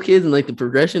seeing the little kids and like the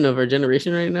progression of our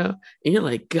generation right now, and you're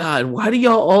like, God, why do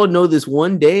y'all all know this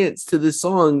one dance to this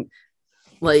song?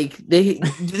 Like they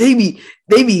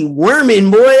be worming,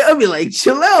 boy. I'll be like,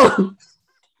 chill out.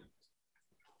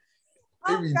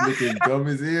 They be looking dumb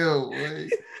as hell, boy.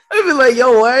 I be like,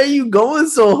 yo, why are you going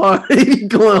so hard? You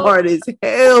going hard as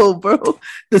hell, bro.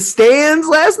 The stands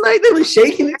last night, they were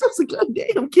shaking it. I was like, God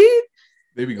damn, kid.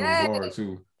 They be going hard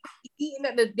too. Eating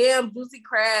at the damn juicy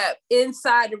crab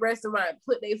inside the restaurant,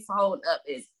 put their phone up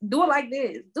and do it like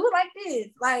this. Do it like this.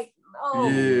 Like, no.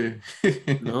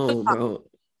 Yeah. No, bro.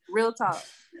 Real talk.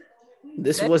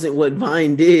 This wasn't what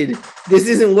Vine did. This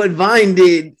isn't what Vine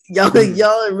did.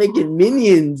 Y'all are making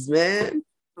minions, man.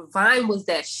 Vine was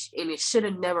that and it should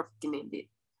have never fucking ended.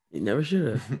 It never should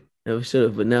have. Never should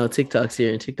have. But now TikTok's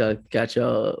here and TikTok got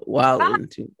y'all wild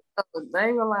into. I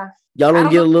ain't gonna lie. Y'all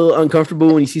don't get a little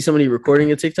uncomfortable when you see somebody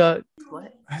recording a TikTok?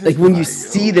 What? Like when you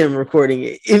see them recording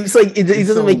it, it's like it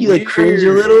doesn't make you like cringe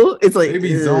a little. It's like they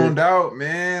be zoned out,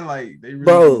 man. Like they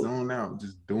really be zoned out,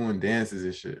 just doing dances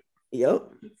and shit. Yep.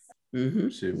 Mm-hmm.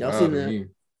 Shit, y'all see that?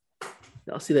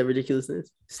 Y'all see that ridiculousness?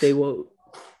 Stay woke.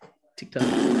 TikTok.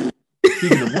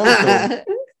 Speaking of woke, though,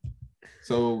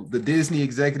 so the Disney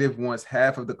executive wants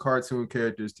half of the cartoon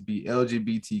characters to be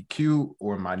LGBTQ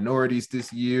or minorities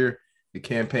this year. The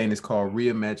campaign is called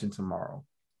Reimagine Tomorrow.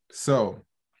 So,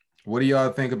 what do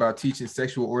y'all think about teaching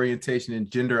sexual orientation and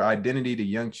gender identity to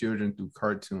young children through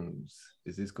cartoons?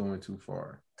 Is this going too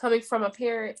far? Coming from a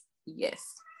parent, yes.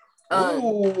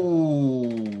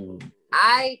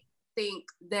 I think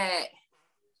that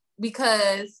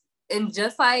because, and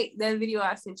just like that video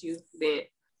I sent you, that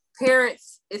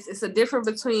parents, it's a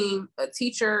difference between a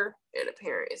teacher and a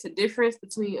parent. It's a difference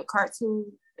between a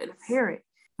cartoon and a parent.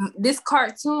 This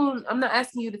cartoon, I'm not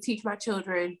asking you to teach my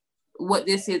children what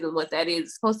this is and what that is.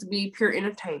 It's supposed to be pure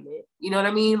entertainment. You know what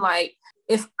I mean? Like,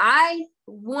 if I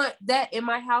want that in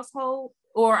my household,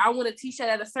 or I want to teach that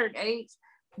at a certain age,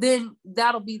 then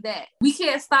that'll be that. We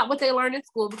can't stop what they learn in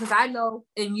school, because I know,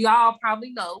 and y'all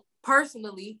probably know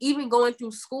personally, even going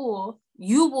through school,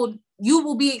 you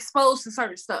will be exposed to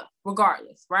certain stuff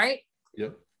regardless, right?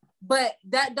 Yep. But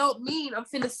that don't mean I'm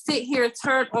finna sit here and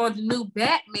turn on the new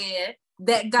Batman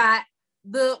that got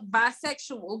the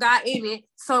bisexual guy in it,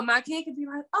 so my kid can be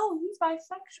like, oh, he's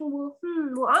bisexual.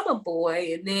 Well, I'm a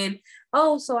boy, and then,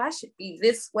 oh, so I should be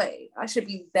this way. I should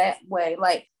be that way.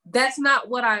 Like, that's not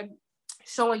what I'm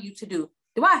showing you to do.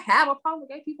 Do I have a problem with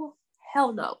gay people?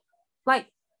 Hell no. Like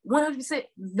 100%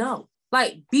 no.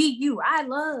 Like, be you. I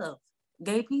love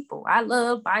gay people. I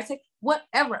love bisexual,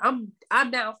 whatever.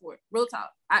 I'm down for it. Real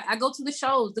talk. I go to the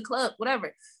shows, the club,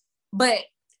 whatever. But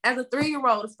as a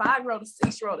 3-year-old, a 5-year-old, a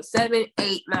 6-year-old, a 7,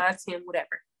 8, 9, 10,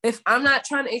 whatever, if I'm not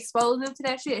trying to expose them to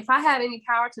that shit, if I have any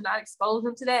power to not expose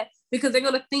them to that, because they're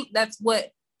gonna think that's what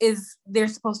is they're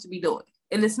supposed to be doing.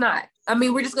 And it's not. I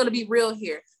mean, we're just gonna be real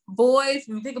here. Boys,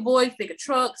 when you think of boys, think of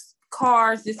trucks,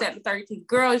 cars, this, that, and the 30. Think of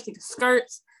girls, think of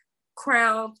skirts,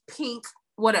 crowns, pink,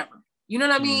 whatever. You know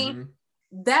what I mean?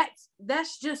 Mm-hmm.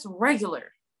 That's just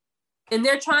regular. And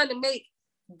they're trying to make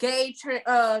gay,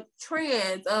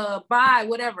 trans, bi,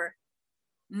 whatever,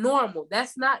 normal.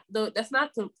 That's not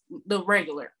the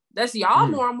regular. That's y'all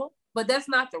normal, but that's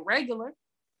not the regular.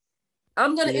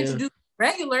 I'm gonna introduce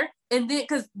regular, and then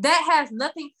because that has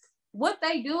nothing. What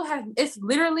they do it's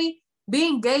literally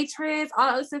being gay, trans, all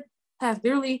that other stuff has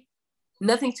literally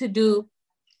nothing to do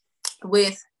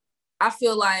with. I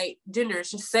feel like gender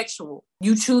is just sexual.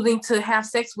 You choosing to have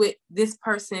sex with this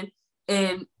person,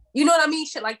 and you know what I mean?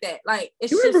 Shit like that. Like,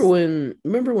 it's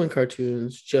remember when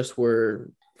cartoons just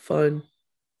were fun?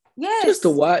 Yes. Just to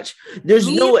watch. There's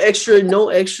no extra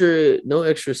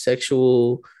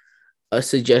sexual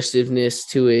suggestiveness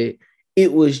to it.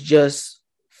 It was just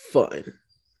fun.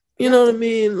 You know what I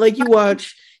mean? Like you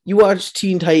watch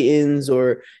Teen Titans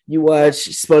or you watch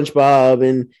SpongeBob,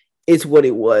 and it's what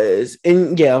it was.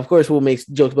 And yeah, of course, we'll make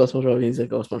jokes about SpongeBob. And he's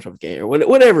like, oh, SpongeBob's gay or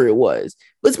whatever it was.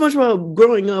 But SpongeBob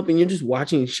growing up and you're just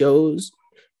watching shows,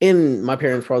 and my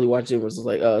parents probably watched it and was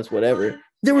like, oh, it's whatever.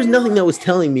 There was nothing that was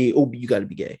telling me, oh, you got to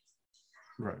be gay.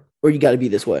 Right. Or you got to be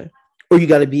this way. Or you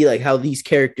got to be like how these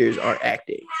characters are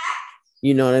acting.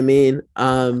 You know what I mean?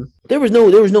 There was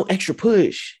no extra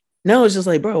push. Now it's just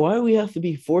like, bro, why do we have to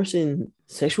be forcing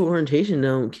sexual orientation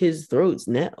down kids' throats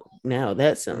now? Now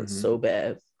that sounds so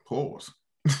bad. Pause.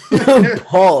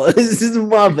 Pause. This is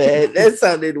my bad. That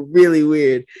sounded really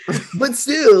weird. But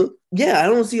still, yeah, I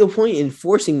don't see a point in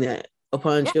forcing that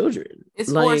upon children. It's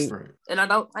like, forced, and I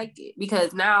don't like it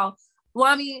because now, well,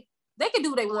 I mean, they can do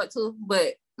what they want to,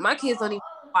 but my kids don't even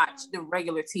watch the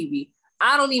regular TV.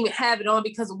 I don't even have it on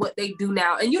because of what they do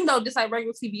now. And you know, just like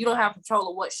regular TV, you don't have control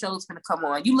of what show's gonna come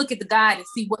on. You look at the guide and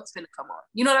see what's gonna come on.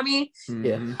 You know what I mean?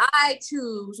 Yeah. I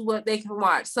choose what they can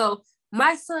watch. So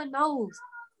my son knows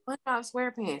SpongeBob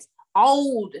SquarePants,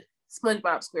 old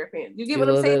SpongeBob SquarePants. You get what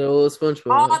I'm saying? That old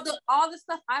SpongeBob. All the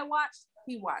stuff I watched,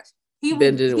 he watched.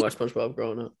 Ben didn't watch SpongeBob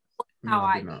growing up. How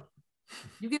I did.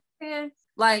 You get what I'm saying?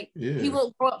 Like he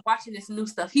won't grow up watching this new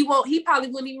stuff. He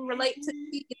probably wouldn't even relate to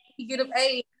me if he get of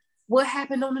age. What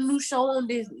happened on the new show on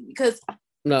Disney? Because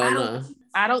he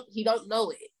don't know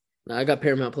it. No, I got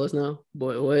Paramount Plus now.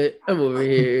 Boy, what? I'm over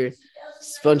here.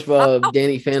 SpongeBob,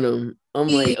 Danny Phantom. I'm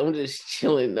just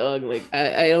chilling, dog. Like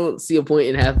I don't see a point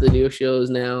in half the new shows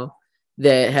now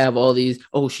that have all these,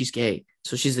 oh, she's gay.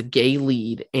 So she's a gay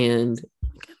lead and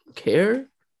I don't care.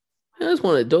 I just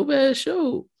want a dope ass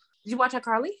show. Did you watch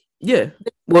iCarly? Yeah.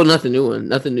 Well, not the new one.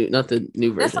 Not the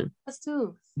new version. That's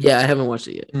too. Yeah, I haven't watched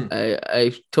it yet.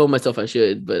 I told myself I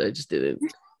should, but I just didn't.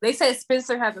 They said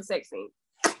Spencer has a sex scene.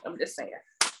 I'm just saying.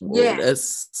 Well, yeah,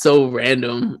 that's so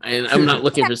random, and I'm not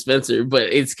looking for Spencer,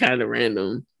 but it's kind of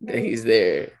random that he's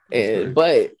there. And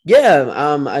but yeah,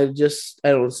 I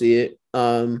don't see it.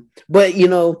 But you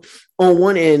know, on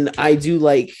one end, I do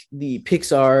like the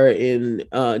Pixar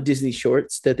and Disney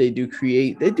shorts that they do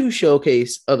create. They do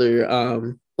showcase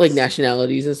other like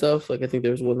nationalities and stuff. Like I think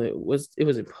there was one that was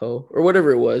in Poe or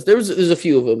whatever it was. There's a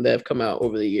few of them that have come out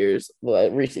over the years,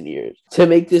 recent years. To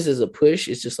make this as a push,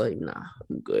 it's just like, nah,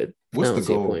 I'm good. What's the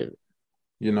goal?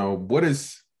 You know, what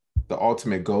is the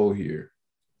ultimate goal here?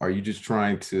 Are you just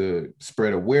trying to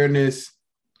spread awareness?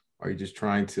 Are you just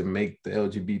trying to make the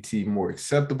LGBT more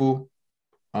acceptable?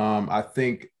 I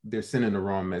think they're sending the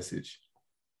wrong message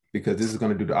because this is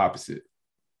going to do the opposite.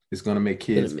 It's going to make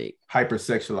kids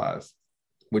hypersexualized.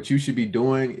 What you should be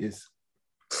doing is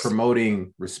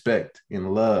promoting respect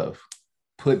and love.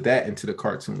 Put that into the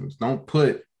cartoons. Don't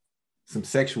put some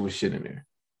sexual shit in there.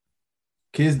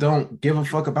 Kids don't give a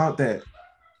fuck about that.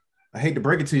 I hate to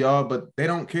break it to y'all, but they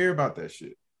don't care about that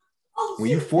shit. When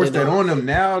you force that on them,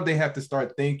 now they have to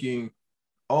start thinking,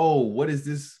 oh, what is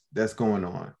this that's going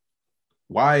on?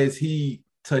 Why is he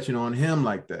touching on him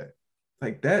like that?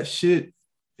 Like that shit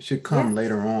should come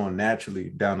later on naturally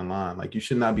down the line. Like you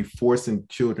should not be forcing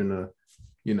children to,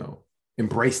 you know,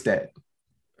 embrace that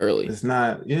early. That's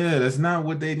not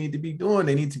what they need to be doing.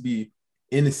 They need to be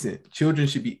innocent. Children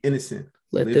should be innocent.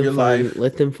 Let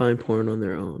them find porn on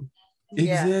their own.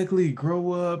 Exactly.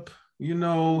 Grow up, you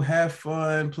know, have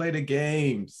fun, play the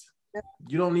games.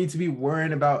 You don't need to be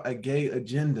worrying about a gay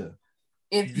agenda.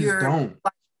 If you don't.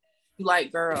 You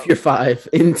like girls. If you're 5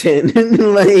 and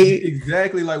 10. like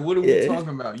exactly. Like what are we talking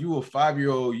about? You a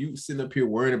 5-year-old, you sitting up here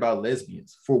worrying about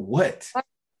lesbians. For what?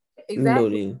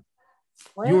 Exactly.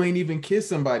 You ain't even kissed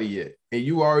somebody yet. And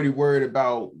you already worried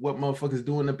about what motherfuckers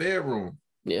do in the bedroom.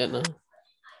 Yeah, no.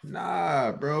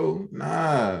 Nah, bro.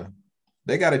 Nah.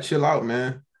 They gotta chill out,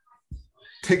 man.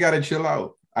 They gotta chill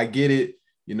out. I get it,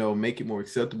 you know, make it more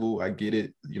acceptable. I get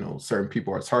it, you know, certain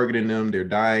people are targeting them, they're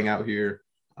dying out here.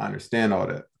 I understand all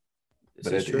that.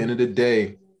 But at the end of the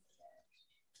day,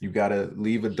 you gotta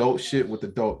leave adult shit with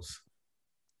adults.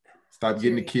 Stop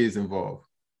getting the kids involved.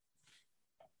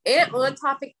 And on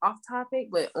topic, off topic,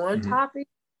 but on topic,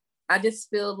 I just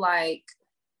feel like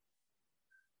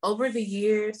over the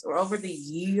years or over the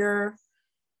year,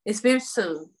 it's been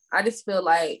soon. I just feel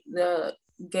like the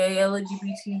gay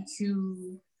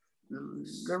LGBTQ,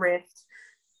 the rest,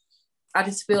 I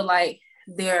just feel like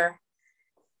they're,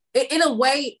 in a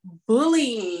way,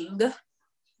 bullying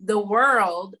the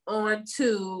world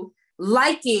onto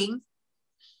liking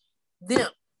them.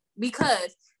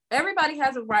 Because everybody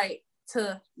has a right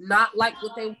to not like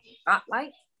what they not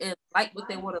like and like what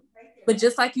they want to. But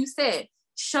just like you said,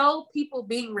 show people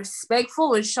being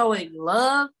respectful and showing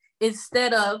love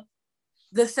instead of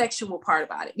the sexual part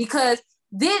about it, because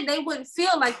then they wouldn't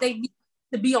feel like they need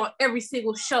to be on every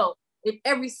single show in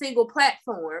every single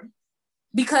platform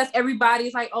because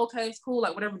everybody's like, okay, it's cool,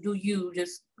 like whatever, do you,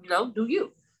 just, do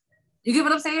you. You get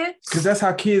what I'm saying? Because that's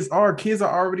how kids are. Kids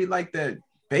are already like that.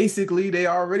 Basically, they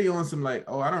already on some like,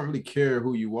 oh, I don't really care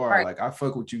who you are. Right. Like, I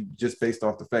fuck with you just based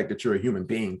off the fact that you're a human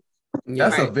being. Yeah.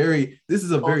 That's this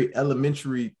is a very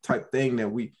elementary type thing that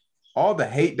all the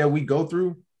hate that we go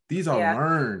through, these are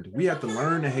learned. We have to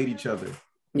learn to hate each other.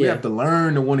 We have to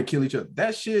learn to want to kill each other.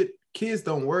 That shit, kids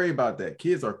don't worry about that.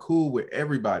 Kids are cool with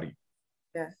everybody.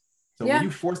 Yeah. So when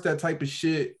you force that type of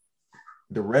shit,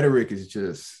 the rhetoric is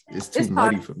just, it's too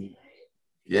muddy for me.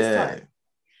 Yeah.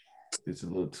 It's a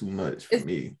little too much for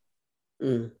me.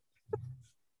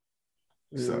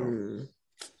 So,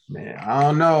 man, I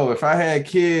don't know. If I had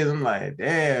kids, I'm like,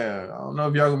 damn, I don't know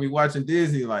if y'all gonna be watching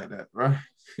Disney like that, bro.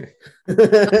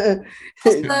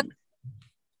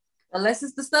 Unless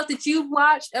it's the stuff that you've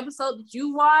watched, episode that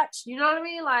you watched, you know what I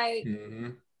mean? Like,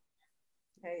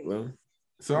 hey. Well,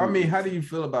 so I mean, how do you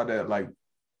feel about that? Like,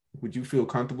 would you feel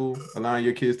comfortable allowing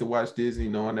your kids to watch Disney,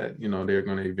 knowing that they're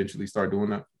gonna eventually start doing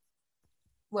that?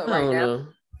 What, right now?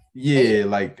 Yeah,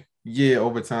 like,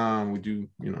 over time, would you,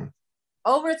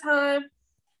 Over time,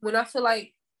 when I feel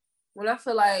like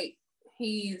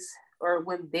he's, or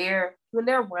when they're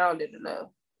rounded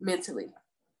enough mentally,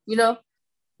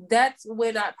 that's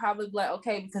when I'd probably be like,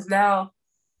 okay, because now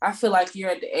I feel like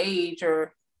you're at the age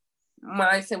or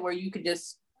mindset where you could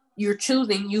you're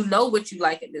choosing, what you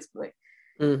like at this point.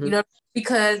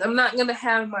 Because I'm not gonna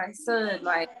have my son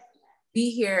like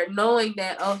be here knowing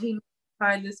that, oh, he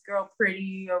find this girl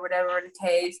pretty or whatever the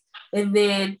case, and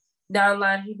then down the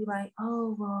line he'd be like,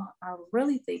 oh well, I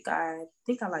really think I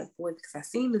like boys because I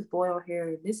seen this boy on here,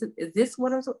 and is this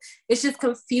what I'm so? It's just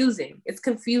confusing. It's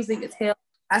confusing as hell.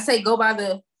 I say go by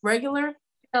the regular.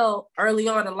 Hell, early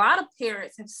on, a lot of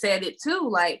parents have said it too.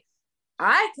 Like,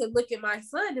 I could look at my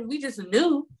son and we just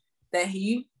knew that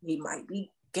he might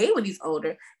be gay when he's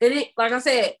older. And it, like I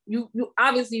said, you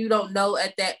obviously you don't know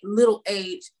at that little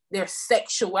age their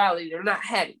sexuality. They're not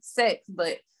having sex,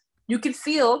 but you can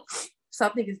feel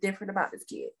something is different about this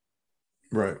kid.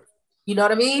 Right. You know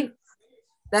what I mean?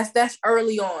 That's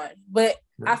early on. But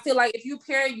right. I feel like if you're a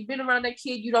parent, you've been around that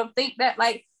kid, you don't think that,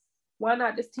 like, why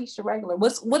not just teach the regular?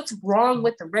 What's wrong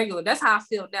with the regular? That's how I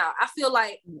feel now. I feel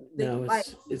like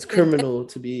it's criminal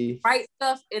to be right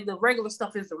stuff, and the regular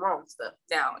stuff is the wrong stuff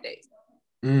nowadays.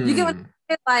 You get what I'm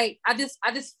saying? Like, I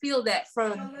just feel that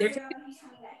from their.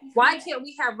 Why can't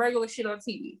we have regular shit on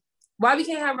TV? Why we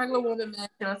can't have regular women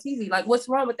shit on TV? Like, what's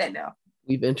wrong with that now?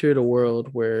 We've entered a world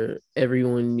where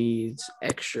everyone needs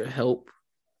extra help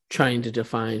trying to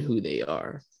define who they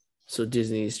are. So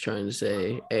Disney's trying to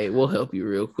say, hey, we'll help you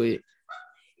real quick.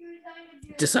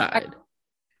 Decide.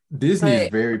 Disney is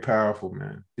very powerful,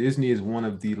 man. Disney is one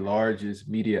of the largest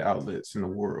media outlets in the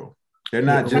world. They're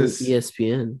not just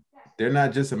ESPN. They're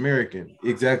not just American.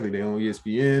 Exactly. They own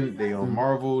ESPN. They own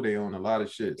Marvel. They own a lot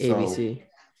of shit. ABC.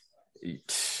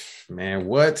 So, man,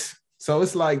 what? So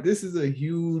it's like, this is a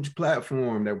huge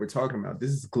platform that we're talking about.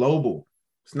 This is global.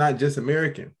 It's not just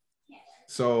American.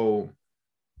 So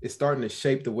it's starting to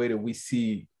shape the way that we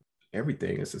see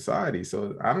everything in society.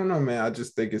 So I don't know, man. I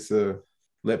just think it's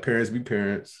let parents be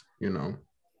parents,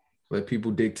 let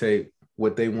people dictate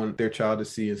what they want their child to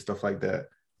see and stuff like that.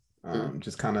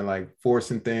 Just kind of like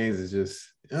forcing things is just,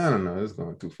 I don't know, it's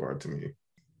going too far to me.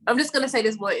 I'm just going to say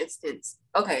this one instance.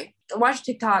 Okay. I watched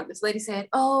TikTok. This lady said,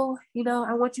 oh,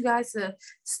 I want you guys to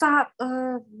stop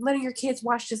letting your kids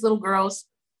watch this little girl's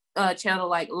channel,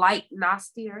 like Light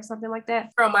Nasty or something like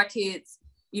that, from my kids,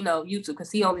 YouTube, because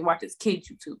he only watches kids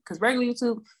YouTube, because regular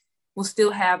YouTube will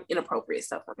still have inappropriate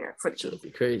stuff on there for the kids.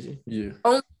 Be crazy. Yeah.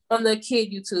 On the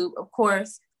kid YouTube, of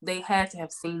course, they had to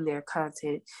have seen their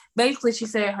content. Basically, she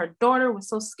said her daughter was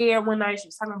so scared one night. She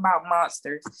was talking about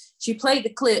monsters. She played the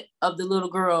clip of the little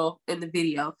girl in the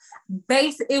video.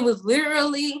 It was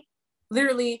literally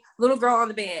little girl on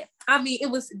the bed. I mean, it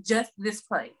was just this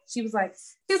plain. He was like,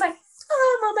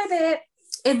 oh, I'm on my bed.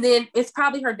 And then it's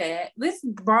probably her dad. This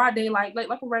broad daylight, like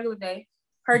a regular day.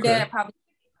 Her dad probably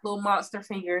little monster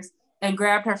fingers and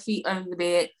grabbed her feet under the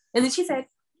bed. And then she said,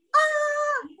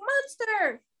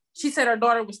 monster. She said her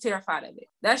daughter was terrified of it.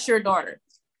 That's your daughter.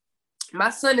 My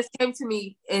son just came to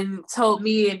me and told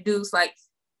me and Deuce, like,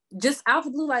 just out of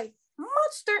the blue, like,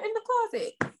 monster in the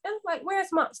closet. And I'm like, where's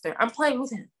monster? I'm playing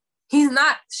with him. He's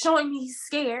not showing me he's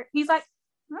scared. He's like,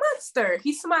 monster.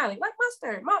 He's smiling, like,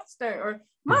 monster, or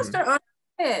monster on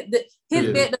his bed. His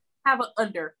bed doesn't have an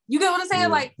under. You get what I'm saying?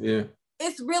 Like,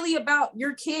 it's really about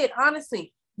your kid,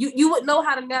 honestly. You would know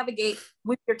how to navigate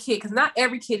with your kid, because not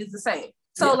every kid is the same.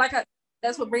 So,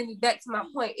 that's what brings me back to my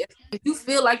point. If you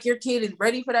feel like your kid is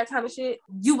ready for that kind of shit,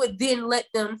 you would then let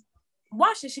them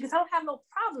watch this shit, because I don't have no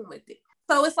problem with it.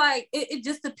 So it's like it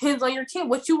just depends on your kid,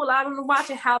 what you allow them to watch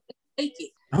and how they take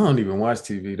it. I don't even watch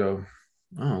TV though.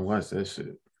 I don't watch that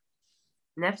shit.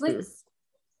 Netflix?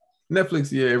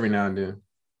 Netflix, yeah, every now and then.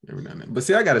 But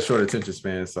see, I got a short attention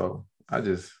span, so I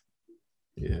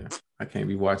can't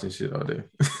be watching shit all day.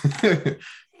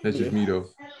 That's just me though.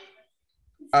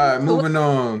 All right, moving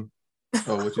on.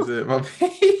 Oh, what you said? My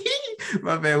bad.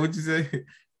 My bad. What you say?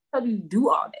 How do you do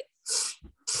all day?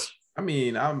 I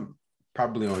mean, I'm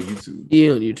probably on YouTube.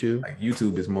 Yeah, on YouTube. Like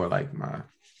YouTube is more like my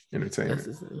entertainment.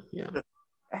 Yeah.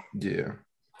 Yeah.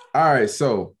 All right.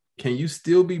 So, can you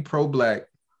still be pro-black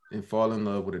and fall in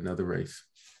love with another race?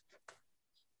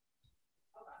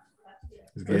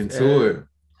 Let's get into it.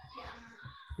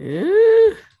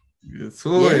 Yeah. Get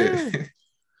into it.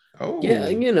 Oh. Yeah,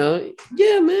 man,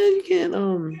 you can't.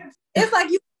 It's like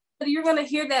you're gonna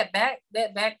hear that back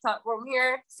talk from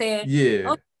here saying,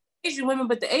 yeah, oh, Asian women,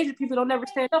 but the Asian people don't never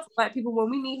stand up for Black people when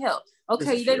we need help.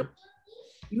 Okay, you're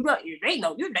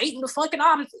dating the fucking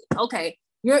opposite. Okay,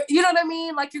 you know what I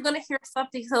mean? Like you're gonna hear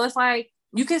something, so it's like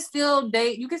you can still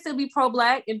date, you can still be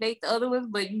pro-Black and date the other ones,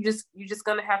 but you're just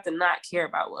gonna have to not care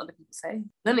about what other people say.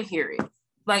 You're gonna hear it.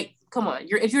 Like, come on,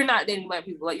 if you're not dating Black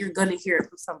people, like you're gonna hear it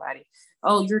from somebody.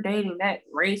 Oh, you're dating that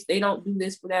race, they don't do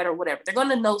this for that or whatever. They're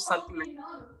gonna know something.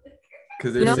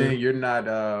 Because they're saying you're not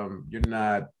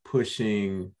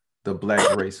pushing the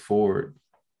Black race forward.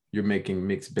 You're making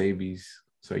mixed babies,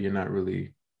 so you're not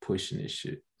really pushing this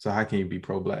shit. So how can you be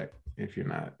pro-Black if you're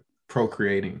not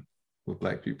procreating with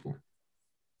Black people?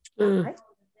 I like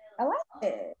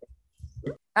it.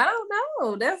 I don't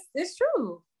know. It's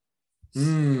true.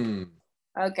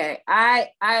 Okay, I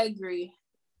agree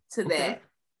to that.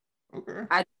 Okay.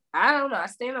 I don't know. I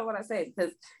stand on what I say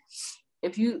because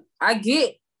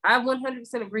I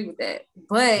 100% agree with that.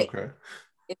 But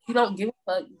if you don't give a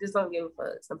fuck, you just don't give a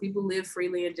fuck. Some people live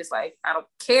freely and just like, I don't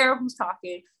care who's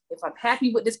talking. If I'm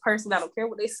happy with this person, I don't care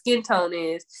what their skin tone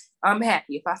is. I'm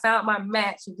happy. If I found my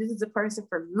match, if this is a person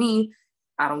for me,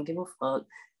 I don't give a fuck.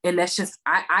 And that's just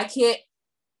I can't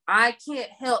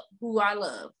help who I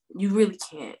love. You really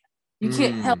can't. You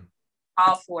can't help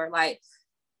all for like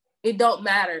it don't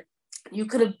matter. You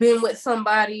could have been with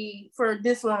somebody for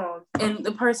this long, and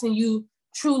the person you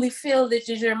truly feel that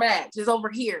is your match is over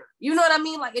here. You know what I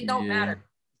mean? Like it don't matter.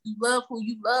 You love who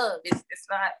you love. It's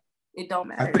not. It don't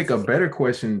matter. I think a better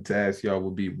question to ask y'all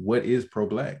would be, what is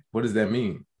pro-Black? What does that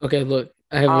mean? Okay, look,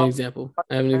 I have an example.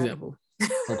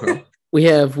 Okay. We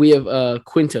have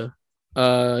Quinta.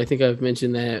 I think I've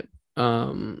mentioned that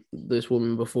this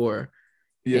woman before.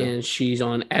 Yeah. And she's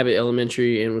on Abbott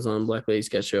Elementary and was on Black Lady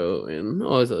Sketch Show and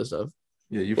all this other stuff.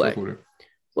 Yeah, you fuck with her.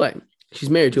 Black. She's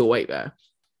married to a white guy.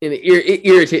 And it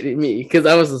irritated me because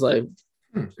I was just like,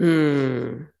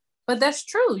 But that's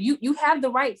true. You have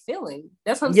the right feeling.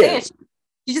 That's what I'm saying.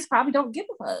 You just probably don't give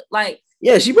a fuck. Like,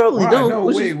 yeah, she probably don't. No,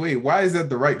 wait. Why is that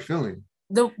the right feeling?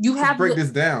 Let's break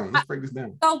this down.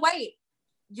 So wait.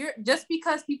 Just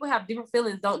because people have different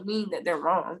feelings don't mean that they're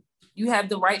wrong. You have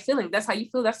the right feeling. That's how you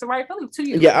feel. That's the right feeling to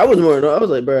you. Yeah, I was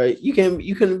like, bro, you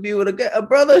couldn't be with a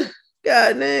brother.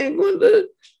 God dang,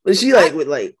 but she like with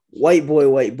like white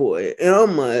boy, and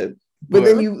I'm like, but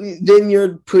then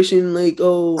you're pushing like,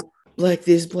 oh, Black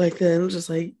this, Black that. I'm just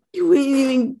like, you ain't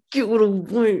even get what a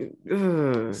point.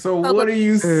 So what are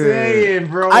you saying,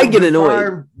 bro? I get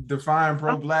annoyed. Define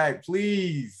pro-Black,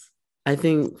 please. I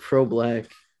think pro-Black,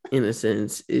 in a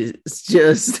sense, is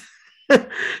just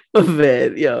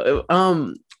bad.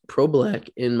 Pro-Black,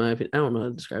 in my opinion, I don't know how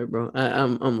to describe it, bro.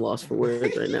 I'm lost for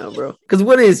words right now, bro. Because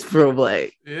what is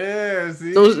pro-Black? Yeah,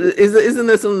 see? Isn't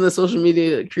that something that social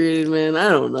media created, man? I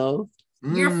don't know.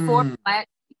 You're for Black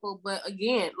people, but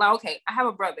again, like, okay, I have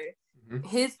a brother.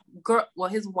 His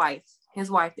wife,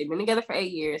 they've been together for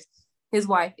 8 years. His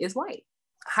wife is white.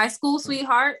 High school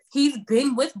sweetheart. He's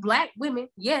been with Black women,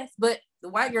 yes, but the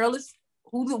white girl is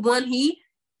the one he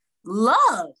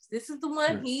loves. This is the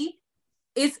one he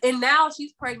is, and now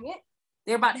she's pregnant.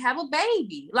 They're about to have a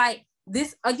baby. Like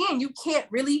this, again, you can't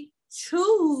really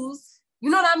choose. You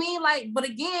know what I mean? Like, but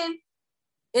again,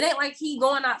 it ain't like he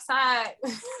going outside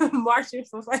marching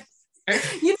for like,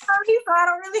 you know what I mean? So I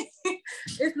don't really,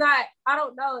 it's not, I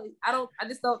don't know. I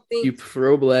just don't think. You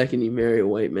pro-Black and you marry a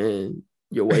white man.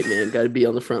 Your white man got to be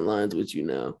on the front lines with you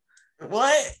now.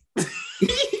 What?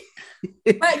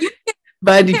 But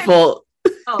by default,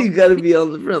 you got to be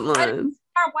on the front lines.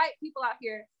 There are white people out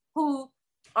here who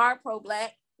are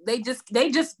pro-Black. They listen.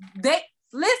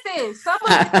 Some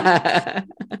of them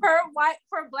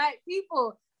for Black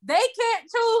people, they can't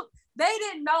choose. They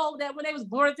didn't know that when they was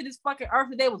born to this fucking earth,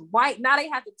 they was white. Now they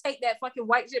have to take that fucking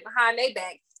white shit behind their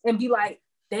back and be like,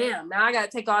 damn, now I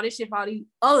gotta take all this shit for all these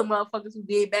other motherfuckers who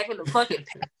did back in the fucking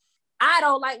past. I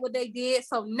don't like what they did,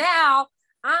 so now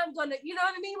I'm gonna, you know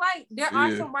what I mean? Like, there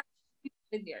are some right people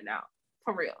in there now,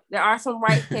 for real. There are some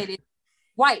right-headed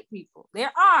white people.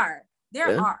 There are.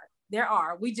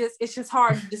 We just, it's just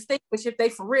hard to distinguish if they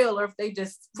for real or if they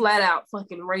just flat out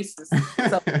fucking racist.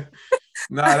 So.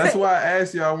 Nah, that's why I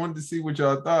asked you. I wanted to see what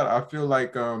y'all thought. I feel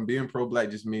like being pro-black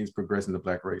just means progressing the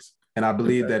black race. And I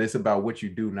believe that it's about what you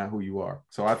do, not who you are.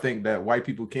 So I think that white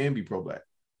people can be pro-black.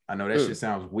 I know that shit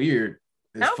sounds weird.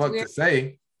 It's fucked to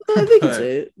say. They can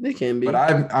say it. They can be. But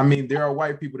I mean, there are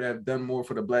white people that have done more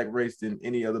for the black race than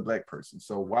any other black person.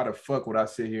 So why the fuck would I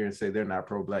sit here and say they're not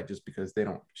pro-black just because they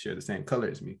don't share the same color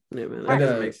as me? Yeah, man. That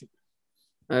doesn't make sense.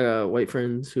 I got white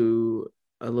friends who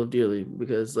I love dearly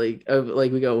because like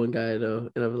we got one guy though,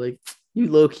 and I was like, you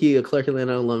low key a Clark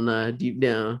Atlanta alumni deep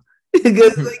down.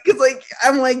 Because like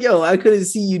I'm like, yo, I couldn't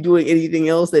see you doing anything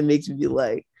else that makes me be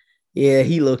like, yeah,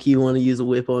 he low key want to use a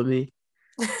whip on me.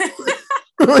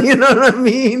 You know what I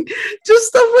mean? Just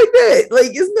stuff like that. Like,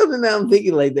 it's nothing that I'm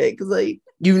thinking like that because like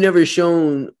you've never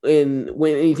shown when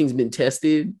anything's been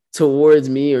tested towards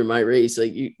me or my race,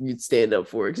 like you'd stand up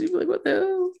for it because you'd be like, what the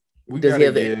hell? Does he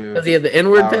have the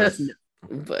N-word pass? No.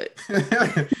 But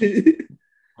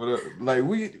like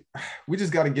we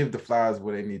just got to give the flowers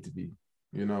where they need to be.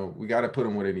 You know, we got to put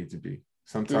them where they need to be.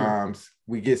 Sometimes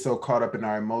we get so caught up in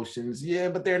our emotions. Yeah,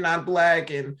 but they're not black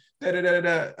and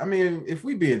da-da-da-da. I mean, if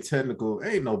we being technical,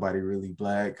 ain't nobody really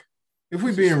black. If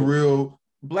we being real,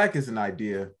 black is an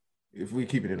idea. If we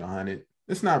keep it in 100,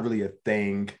 it's not really a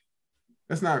thing.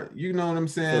 That's not, you know what I'm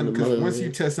saying? Because once you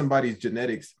test somebody's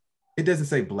genetics, it doesn't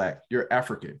say black. You're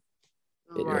African.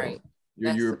 Right.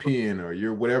 You're European or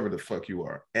you're whatever the fuck you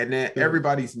are. And then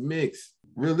everybody's mixed.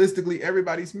 Realistically,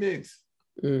 everybody's mixed.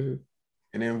 Mm-hmm.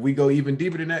 And then we go even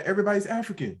deeper than that. Everybody's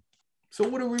African. So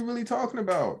what are we really talking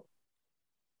about?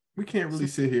 We can't really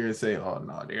sit here and say, oh,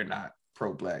 no, they're not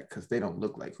pro-black because they don't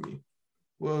look like me.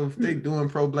 Well, if they doing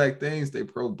pro-black things, they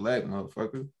pro-black,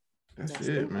 motherfucker. That's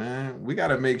it, man. We got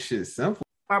to make shit simple.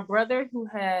 My brother who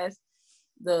has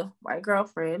the white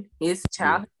girlfriend, his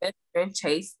childhood best friend,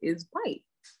 Chase, is white.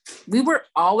 We were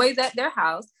always at their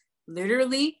house,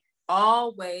 literally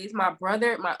always. My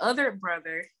other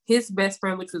brother, his best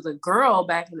friend, which was a girl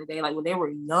back in the day, like when they were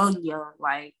young,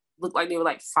 like looked like they were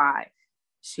like 5.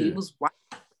 She was white.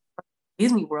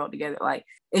 Disney World together. Like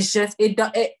it's just it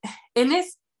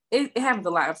happens a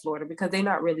lot in Florida because they're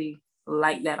not really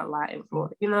like that a lot in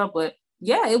Florida, you know. But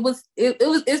yeah,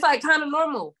 it's like kind of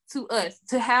normal to us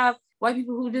to have white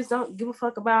people who just don't give a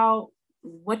fuck about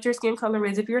what your skin color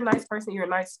is. If you're a nice person, you're a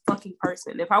nice fucking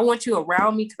person. If I want you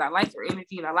around me because I like your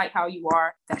energy and I like how you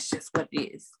are, that's just what it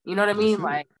is. You know what I mean?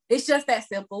 Like it's just that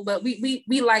simple. But we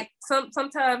like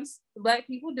sometimes black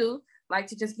people do like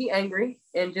to just be angry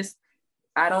and just,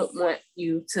 I don't want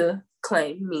you to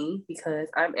claim me because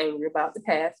I'm angry about the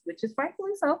past, which is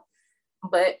rightfully so.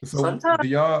 But sometimes do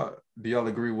y'all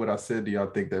agree with what I said? Do y'all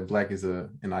think that black is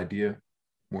an idea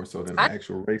more so than an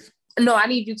actual race? No, I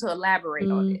need you to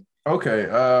elaborate on it. Okay,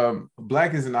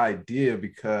 black is an idea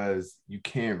because you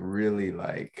can't really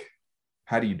like,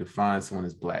 how do you define someone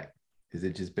as black? Is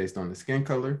it just based on the skin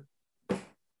color?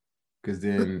 Because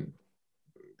then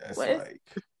that's like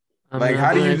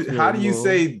how do you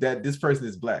say that this person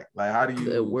is black? Like how do you?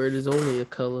 That word is only a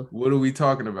color. What are we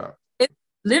talking about? It's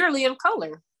literally in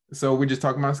color. So we're just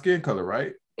talking about skin color,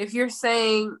 right? If you're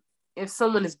saying if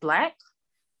someone is black,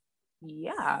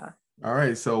 yeah. All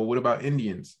right, so what about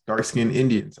Indians? Dark-skinned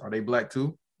Indians, are they black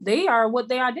too? They are what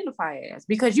they identify as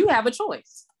because you have a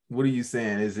choice. What are you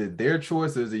saying? Is it their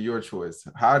choice or is it your choice?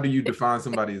 How do you define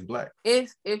somebody as black?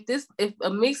 If a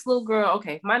mixed little girl,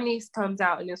 okay, if my niece comes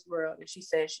out in this world and she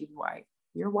says she's white,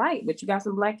 you're white, but you got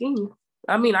some black in you.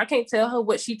 I mean, I can't tell her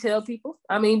what she tell people.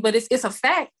 I mean, but it's a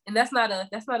fact, and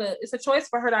it's a choice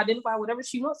for her to identify whatever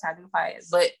she wants to identify as.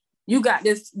 But you got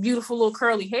this beautiful little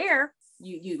curly hair.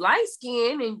 You light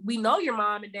skin, and we know your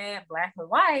mom and dad black and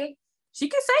white. She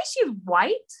can say she's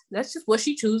white. That's just what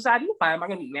she chooses to identify. Am I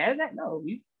gonna be mad at that? No,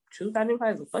 you choose to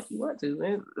identify as the fuck you want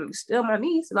to. And still my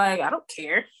niece. Like I don't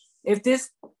care if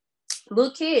this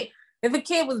little kid, if a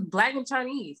kid was black and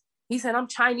Chinese, he said I'm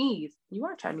Chinese. You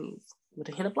are Chinese with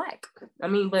a hint of black. I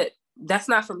mean, but that's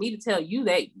not for me to tell you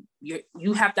that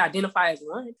you have to identify as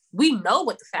one. We know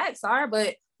what the facts are,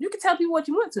 but you can tell people what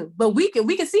you want to, but we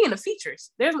can see in the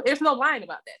features. There's no lying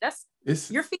about that.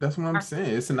 That's what I'm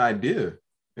saying. It's an idea.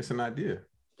 It's an idea.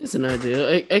 It's an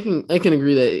idea. I can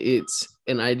agree that it's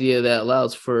an idea that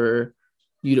allows for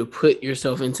you to put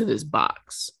yourself into this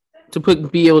box, to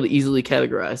be able to easily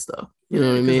categorize stuff. You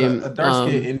know what I Because mean? a dark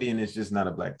skinned Indian is just not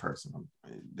a black person.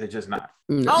 They're just not.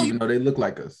 No. Even though they look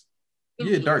like us.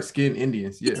 Yeah, dark skinned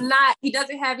Indians. Yeah. He's not. He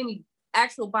doesn't have any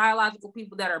actual biological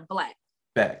people that are black.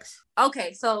 Facts.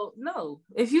 Okay, so no.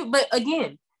 But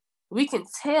again, we can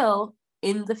tell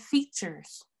in the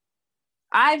features.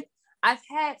 I've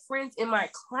had friends in my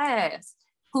class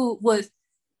who was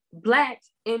black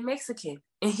and Mexican,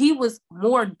 and he was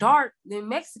more dark than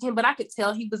Mexican, but I could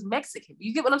tell he was Mexican.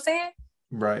 You get what I'm saying?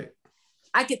 Right.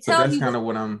 I could tell. But that's kind of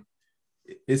what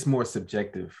it's more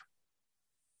subjective.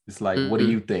 It's like, what do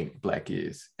you think black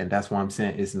is? And that's why I'm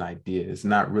saying it's an idea. It's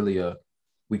not really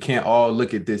we can't all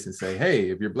look at this and say, hey,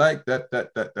 if you're black,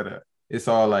 that. It's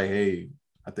all like, hey,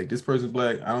 I think this person's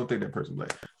black. I don't think that person's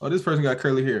black. Oh, this person got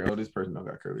curly hair. Oh, this person don't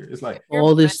got curly hair. It's like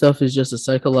all this stuff is just a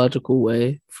psychological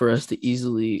way for us to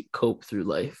easily cope through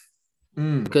life.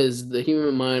 Because the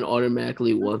human mind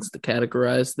automatically wants to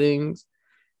categorize things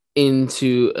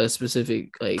into a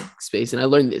specific like space. And I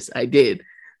learned this. I did.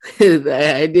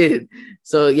 I did.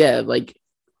 So yeah, like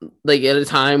at a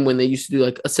time when they used to do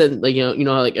like a census, like you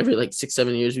know how like every like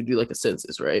 6-7 years we do like a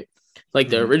census, right? Like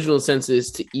the original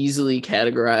census to easily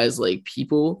categorize like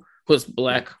people was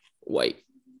black, white.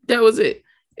 That was it.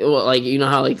 Well, like you know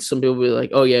how like some people be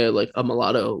like, oh yeah, like a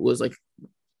mulatto was like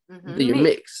you're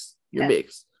mixed. You're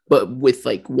mixed. But with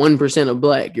like 1% of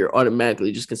black, you're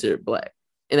automatically just considered black.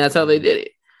 And that's how they did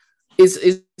it.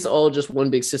 It's all just one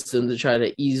big system to try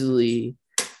to easily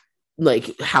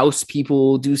like house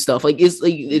people, do stuff. Like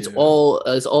it's all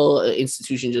an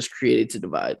institution just created to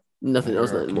divide. Nothing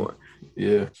else, nothing more.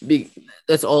 Yeah.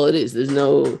 That's all it is. There's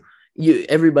no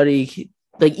everybody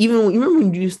like even you remember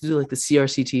when you used to do like the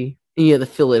CRCT and you had to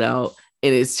fill it out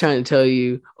and it's trying to tell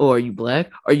you, oh, are you black?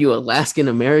 Are you Alaskan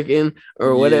American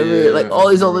or whatever? Like all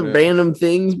these other random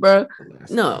things, bro.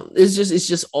 No, it's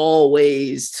just all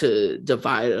ways to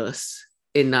divide us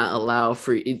and not allow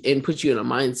and put you in a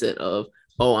mindset of,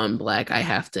 oh, I'm black, I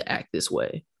have to act this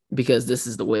way because this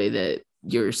is the way that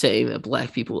you're saying that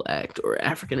black people act or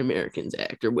African Americans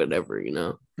act or whatever, you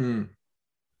know?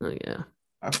 Oh, yeah.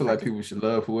 I feel like people should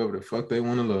love whoever the fuck they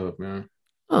want to love, man.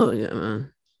 Oh, yeah,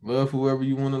 man. Love whoever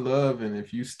you want to love. And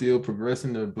if you still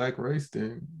progressing the black race,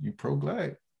 then you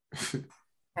pro-black.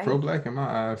 Pro-black in my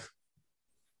eyes.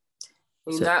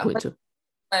 Because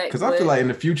I feel like in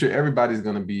the future, everybody's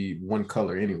going to be one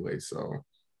color anyway. So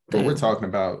what we're talking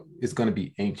about is going to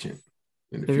be ancient.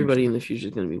 Everybody in the future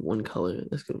is going to be one color.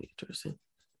 That's going to be interesting.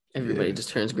 Everybody just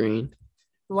turns green.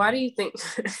 Why do you think?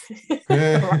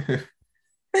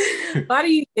 Why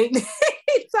do you think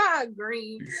it's not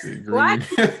green? Why?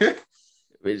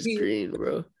 It's green,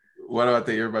 bro. Why do I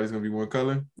think everybody's going to be one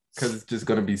color? Because it's just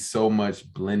going to be so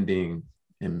much blending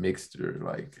and mixture,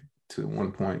 like to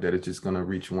one point that it's just going to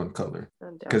reach one color.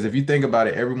 Because if you think about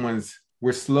it,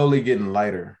 we're slowly getting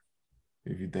lighter.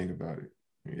 If you think about it.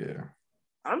 Yeah.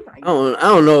 I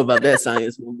don't know about that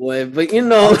science, my boy, but you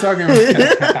know,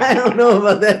 I don't know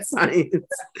about that science.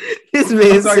 This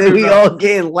man said we all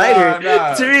getting lighter.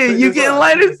 Taria, you getting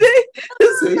lighter today?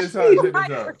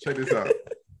 Check this out.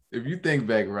 If you think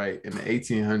back, right, in the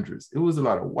 1800s, it was a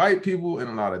lot of white people and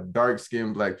a lot of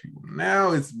dark-skinned black people.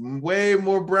 Now it's way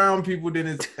more brown people than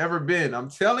it's ever been. I'm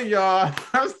telling y'all,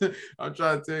 I'm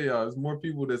trying to tell y'all, there's more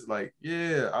people that's like,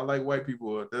 yeah, I like white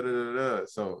people,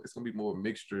 So it's gonna be more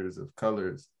mixtures of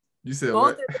colors. You said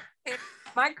what?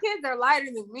 My kids are lighter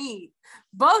than me.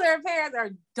 Both their parents are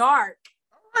dark.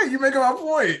 Right, you making my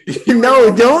point.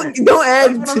 No, don't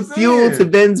add to fuel to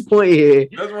Ben's point here.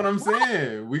 That's what I'm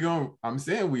saying. I'm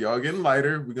saying we all getting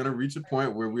lighter. We're gonna reach a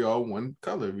point where we all one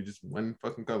color. We just one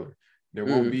fucking color. There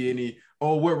won't be any.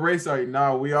 Oh, what race are you?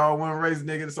 Nah, we all one race,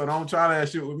 nigga. So don't try that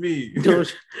shit with me.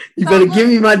 You better give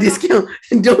me my discount.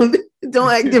 Don't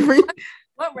act different.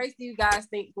 What race do you guys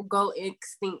think will go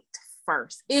extinct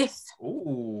first?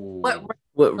 What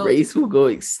race will go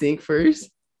extinct first?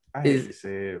 I hate to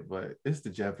say it, but it's the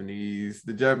Japanese.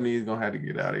 The Japanese gonna have to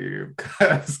get out of here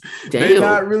because they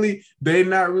not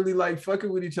really like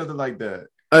fucking with each other like that.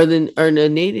 Are the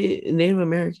Native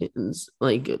Americans,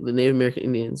 like the Native American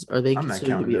Indians, are they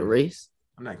considered to be a race?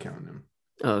 I'm not counting them.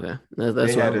 Oh, okay,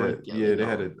 that's what they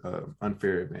had an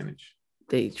unfair advantage.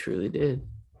 They truly did.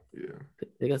 Yeah,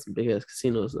 they got some big ass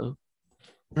casinos though.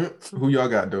 Who y'all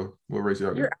got though? What race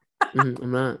y'all got? I'm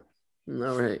not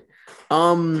right.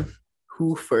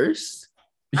 Who first?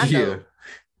 I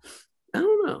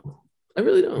don't know. I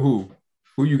really don't.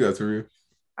 Who you got, Taria?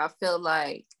 I feel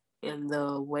like in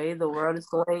the way the world is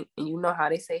going, and you know how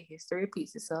they say history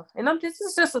repeats itself. And this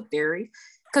is just a theory,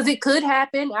 because it could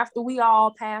happen after we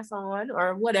all pass on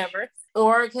or whatever,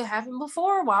 or it could happen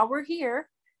before while we're here.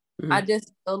 I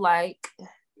just feel like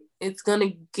it's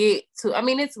gonna get to. I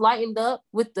mean, it's lightened up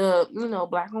with the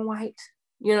black and white,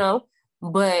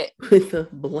 but with the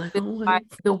black and white. Like,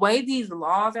 the way these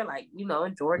laws are like,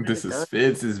 in Georgia, the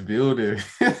suspense is building.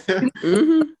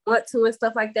 What to and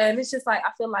stuff like that, and it's just like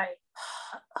I feel like,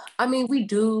 I mean, we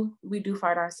do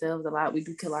fight ourselves a lot. We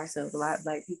do kill ourselves a lot,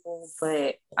 Black people,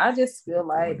 but I just feel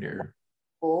like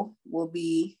people will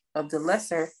be of the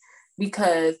lesser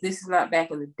because this is not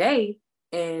back in the day,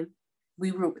 and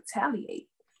we will retaliate.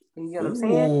 You know what I'm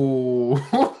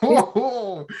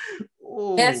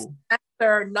saying? Yes,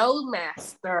 master, no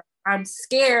master. I'm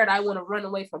scared. I want to run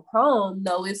away from home.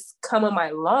 No, it's come on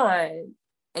my lawn,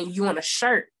 and you want a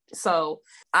shirt. So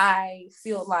I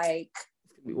feel like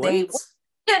if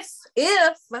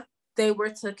they were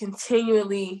to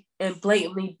continually and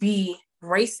blatantly be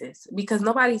racist, because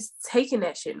nobody's taking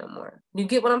that shit no more. You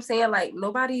get what I'm saying? Like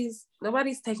nobody's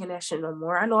taking that shit no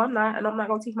more. I know I'm not, and I'm not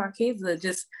gonna teach my kids to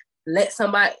just let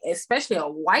somebody, especially a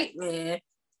white man,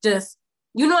 just,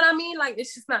 you know what I mean? Like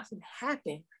it's just not gonna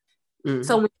happen. Mm-hmm.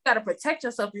 So when you gotta protect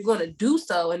yourself, you're gonna do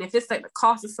so. And if it's like the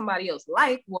cost of somebody else's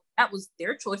life, well, that was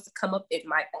their choice to come up in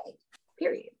my bag.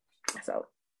 Period. So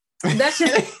that's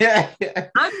just yeah.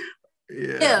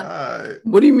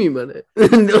 What do you mean by that?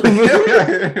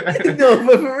 No,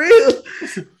 but for real,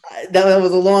 that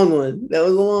was a long one.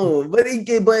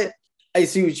 But I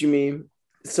see what you mean.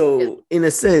 So in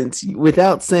a sense,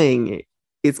 without saying it,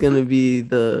 it's gonna be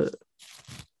the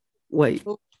white.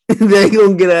 They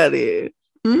gonna get out of here.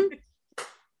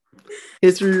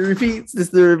 History repeats. This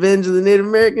is the revenge of the Native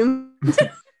Americans.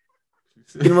 Get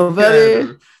them up out of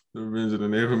here. The revenge of the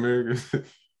Native Americans.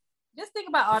 Just think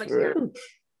about all the characters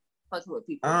fucking with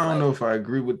people. I don't know if I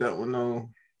agree with that one though.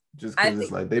 Just because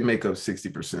it's like they make up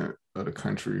 60% of the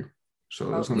country,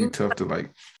 so it's gonna be tough to like.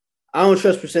 I don't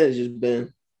trust percentages,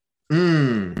 Ben.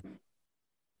 I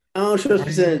don't trust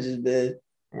percentages, Ben.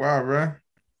 Wow, bro.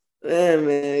 Yeah,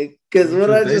 man. Because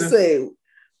what I just say.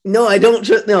 No, I don't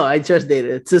trust. No, I trust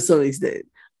data to some extent.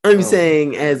 I'm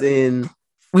saying, as in,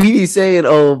 we be saying,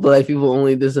 "Oh, Black people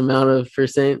only this amount of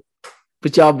percent,"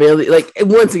 but y'all barely like.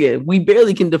 Once again, we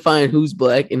barely can define who's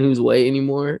Black and who's white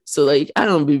anymore. So, like, I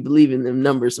don't be believing them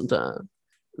numbers sometimes.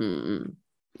 Them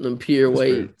pure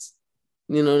whites.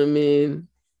 You know what I mean?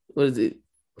 What is it?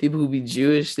 People who be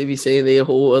Jewish, they be saying they a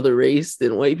whole other race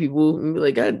than white people. And be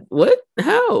like, what?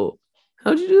 How?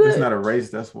 How'd you do that? It's not a race.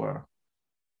 That's why.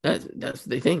 That's what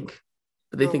they think.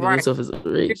 But they think of themselves as a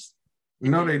race.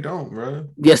 No, they don't, bro.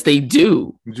 Yes, they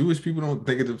do. Jewish people don't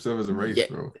think of themselves as a race,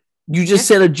 bro. You just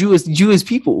said a Jewish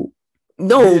people.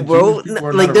 No, bro.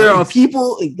 Like there are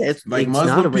people that's like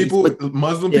Muslim people.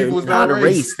 Muslim people is not a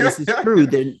race. This is true.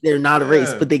 They're not a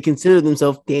race, but they consider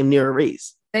themselves damn near a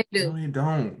race. They do. No, they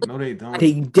don't. No, they don't.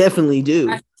 They definitely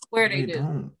do. I swear they do.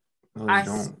 Don't. No, they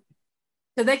don't.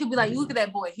 Because they could be like, look at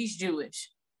that boy. He's Jewish.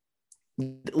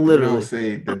 Literally, they don't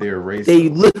say that they're a race. They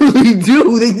literally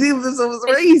do. They think themselves as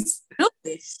a race.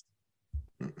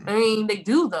 I mean, they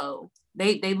do though.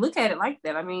 They look at it like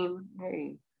that. I mean,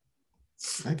 hey.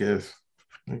 I guess.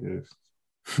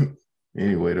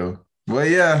 Anyway, though. Well,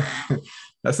 yeah,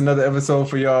 that's another episode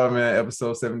for y'all, man.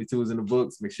 Episode 72 is in the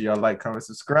books. Make sure y'all like, comment,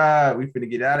 subscribe. We finna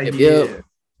get out of here.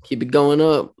 Keep it going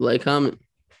up. Like, comment.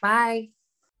 Bye.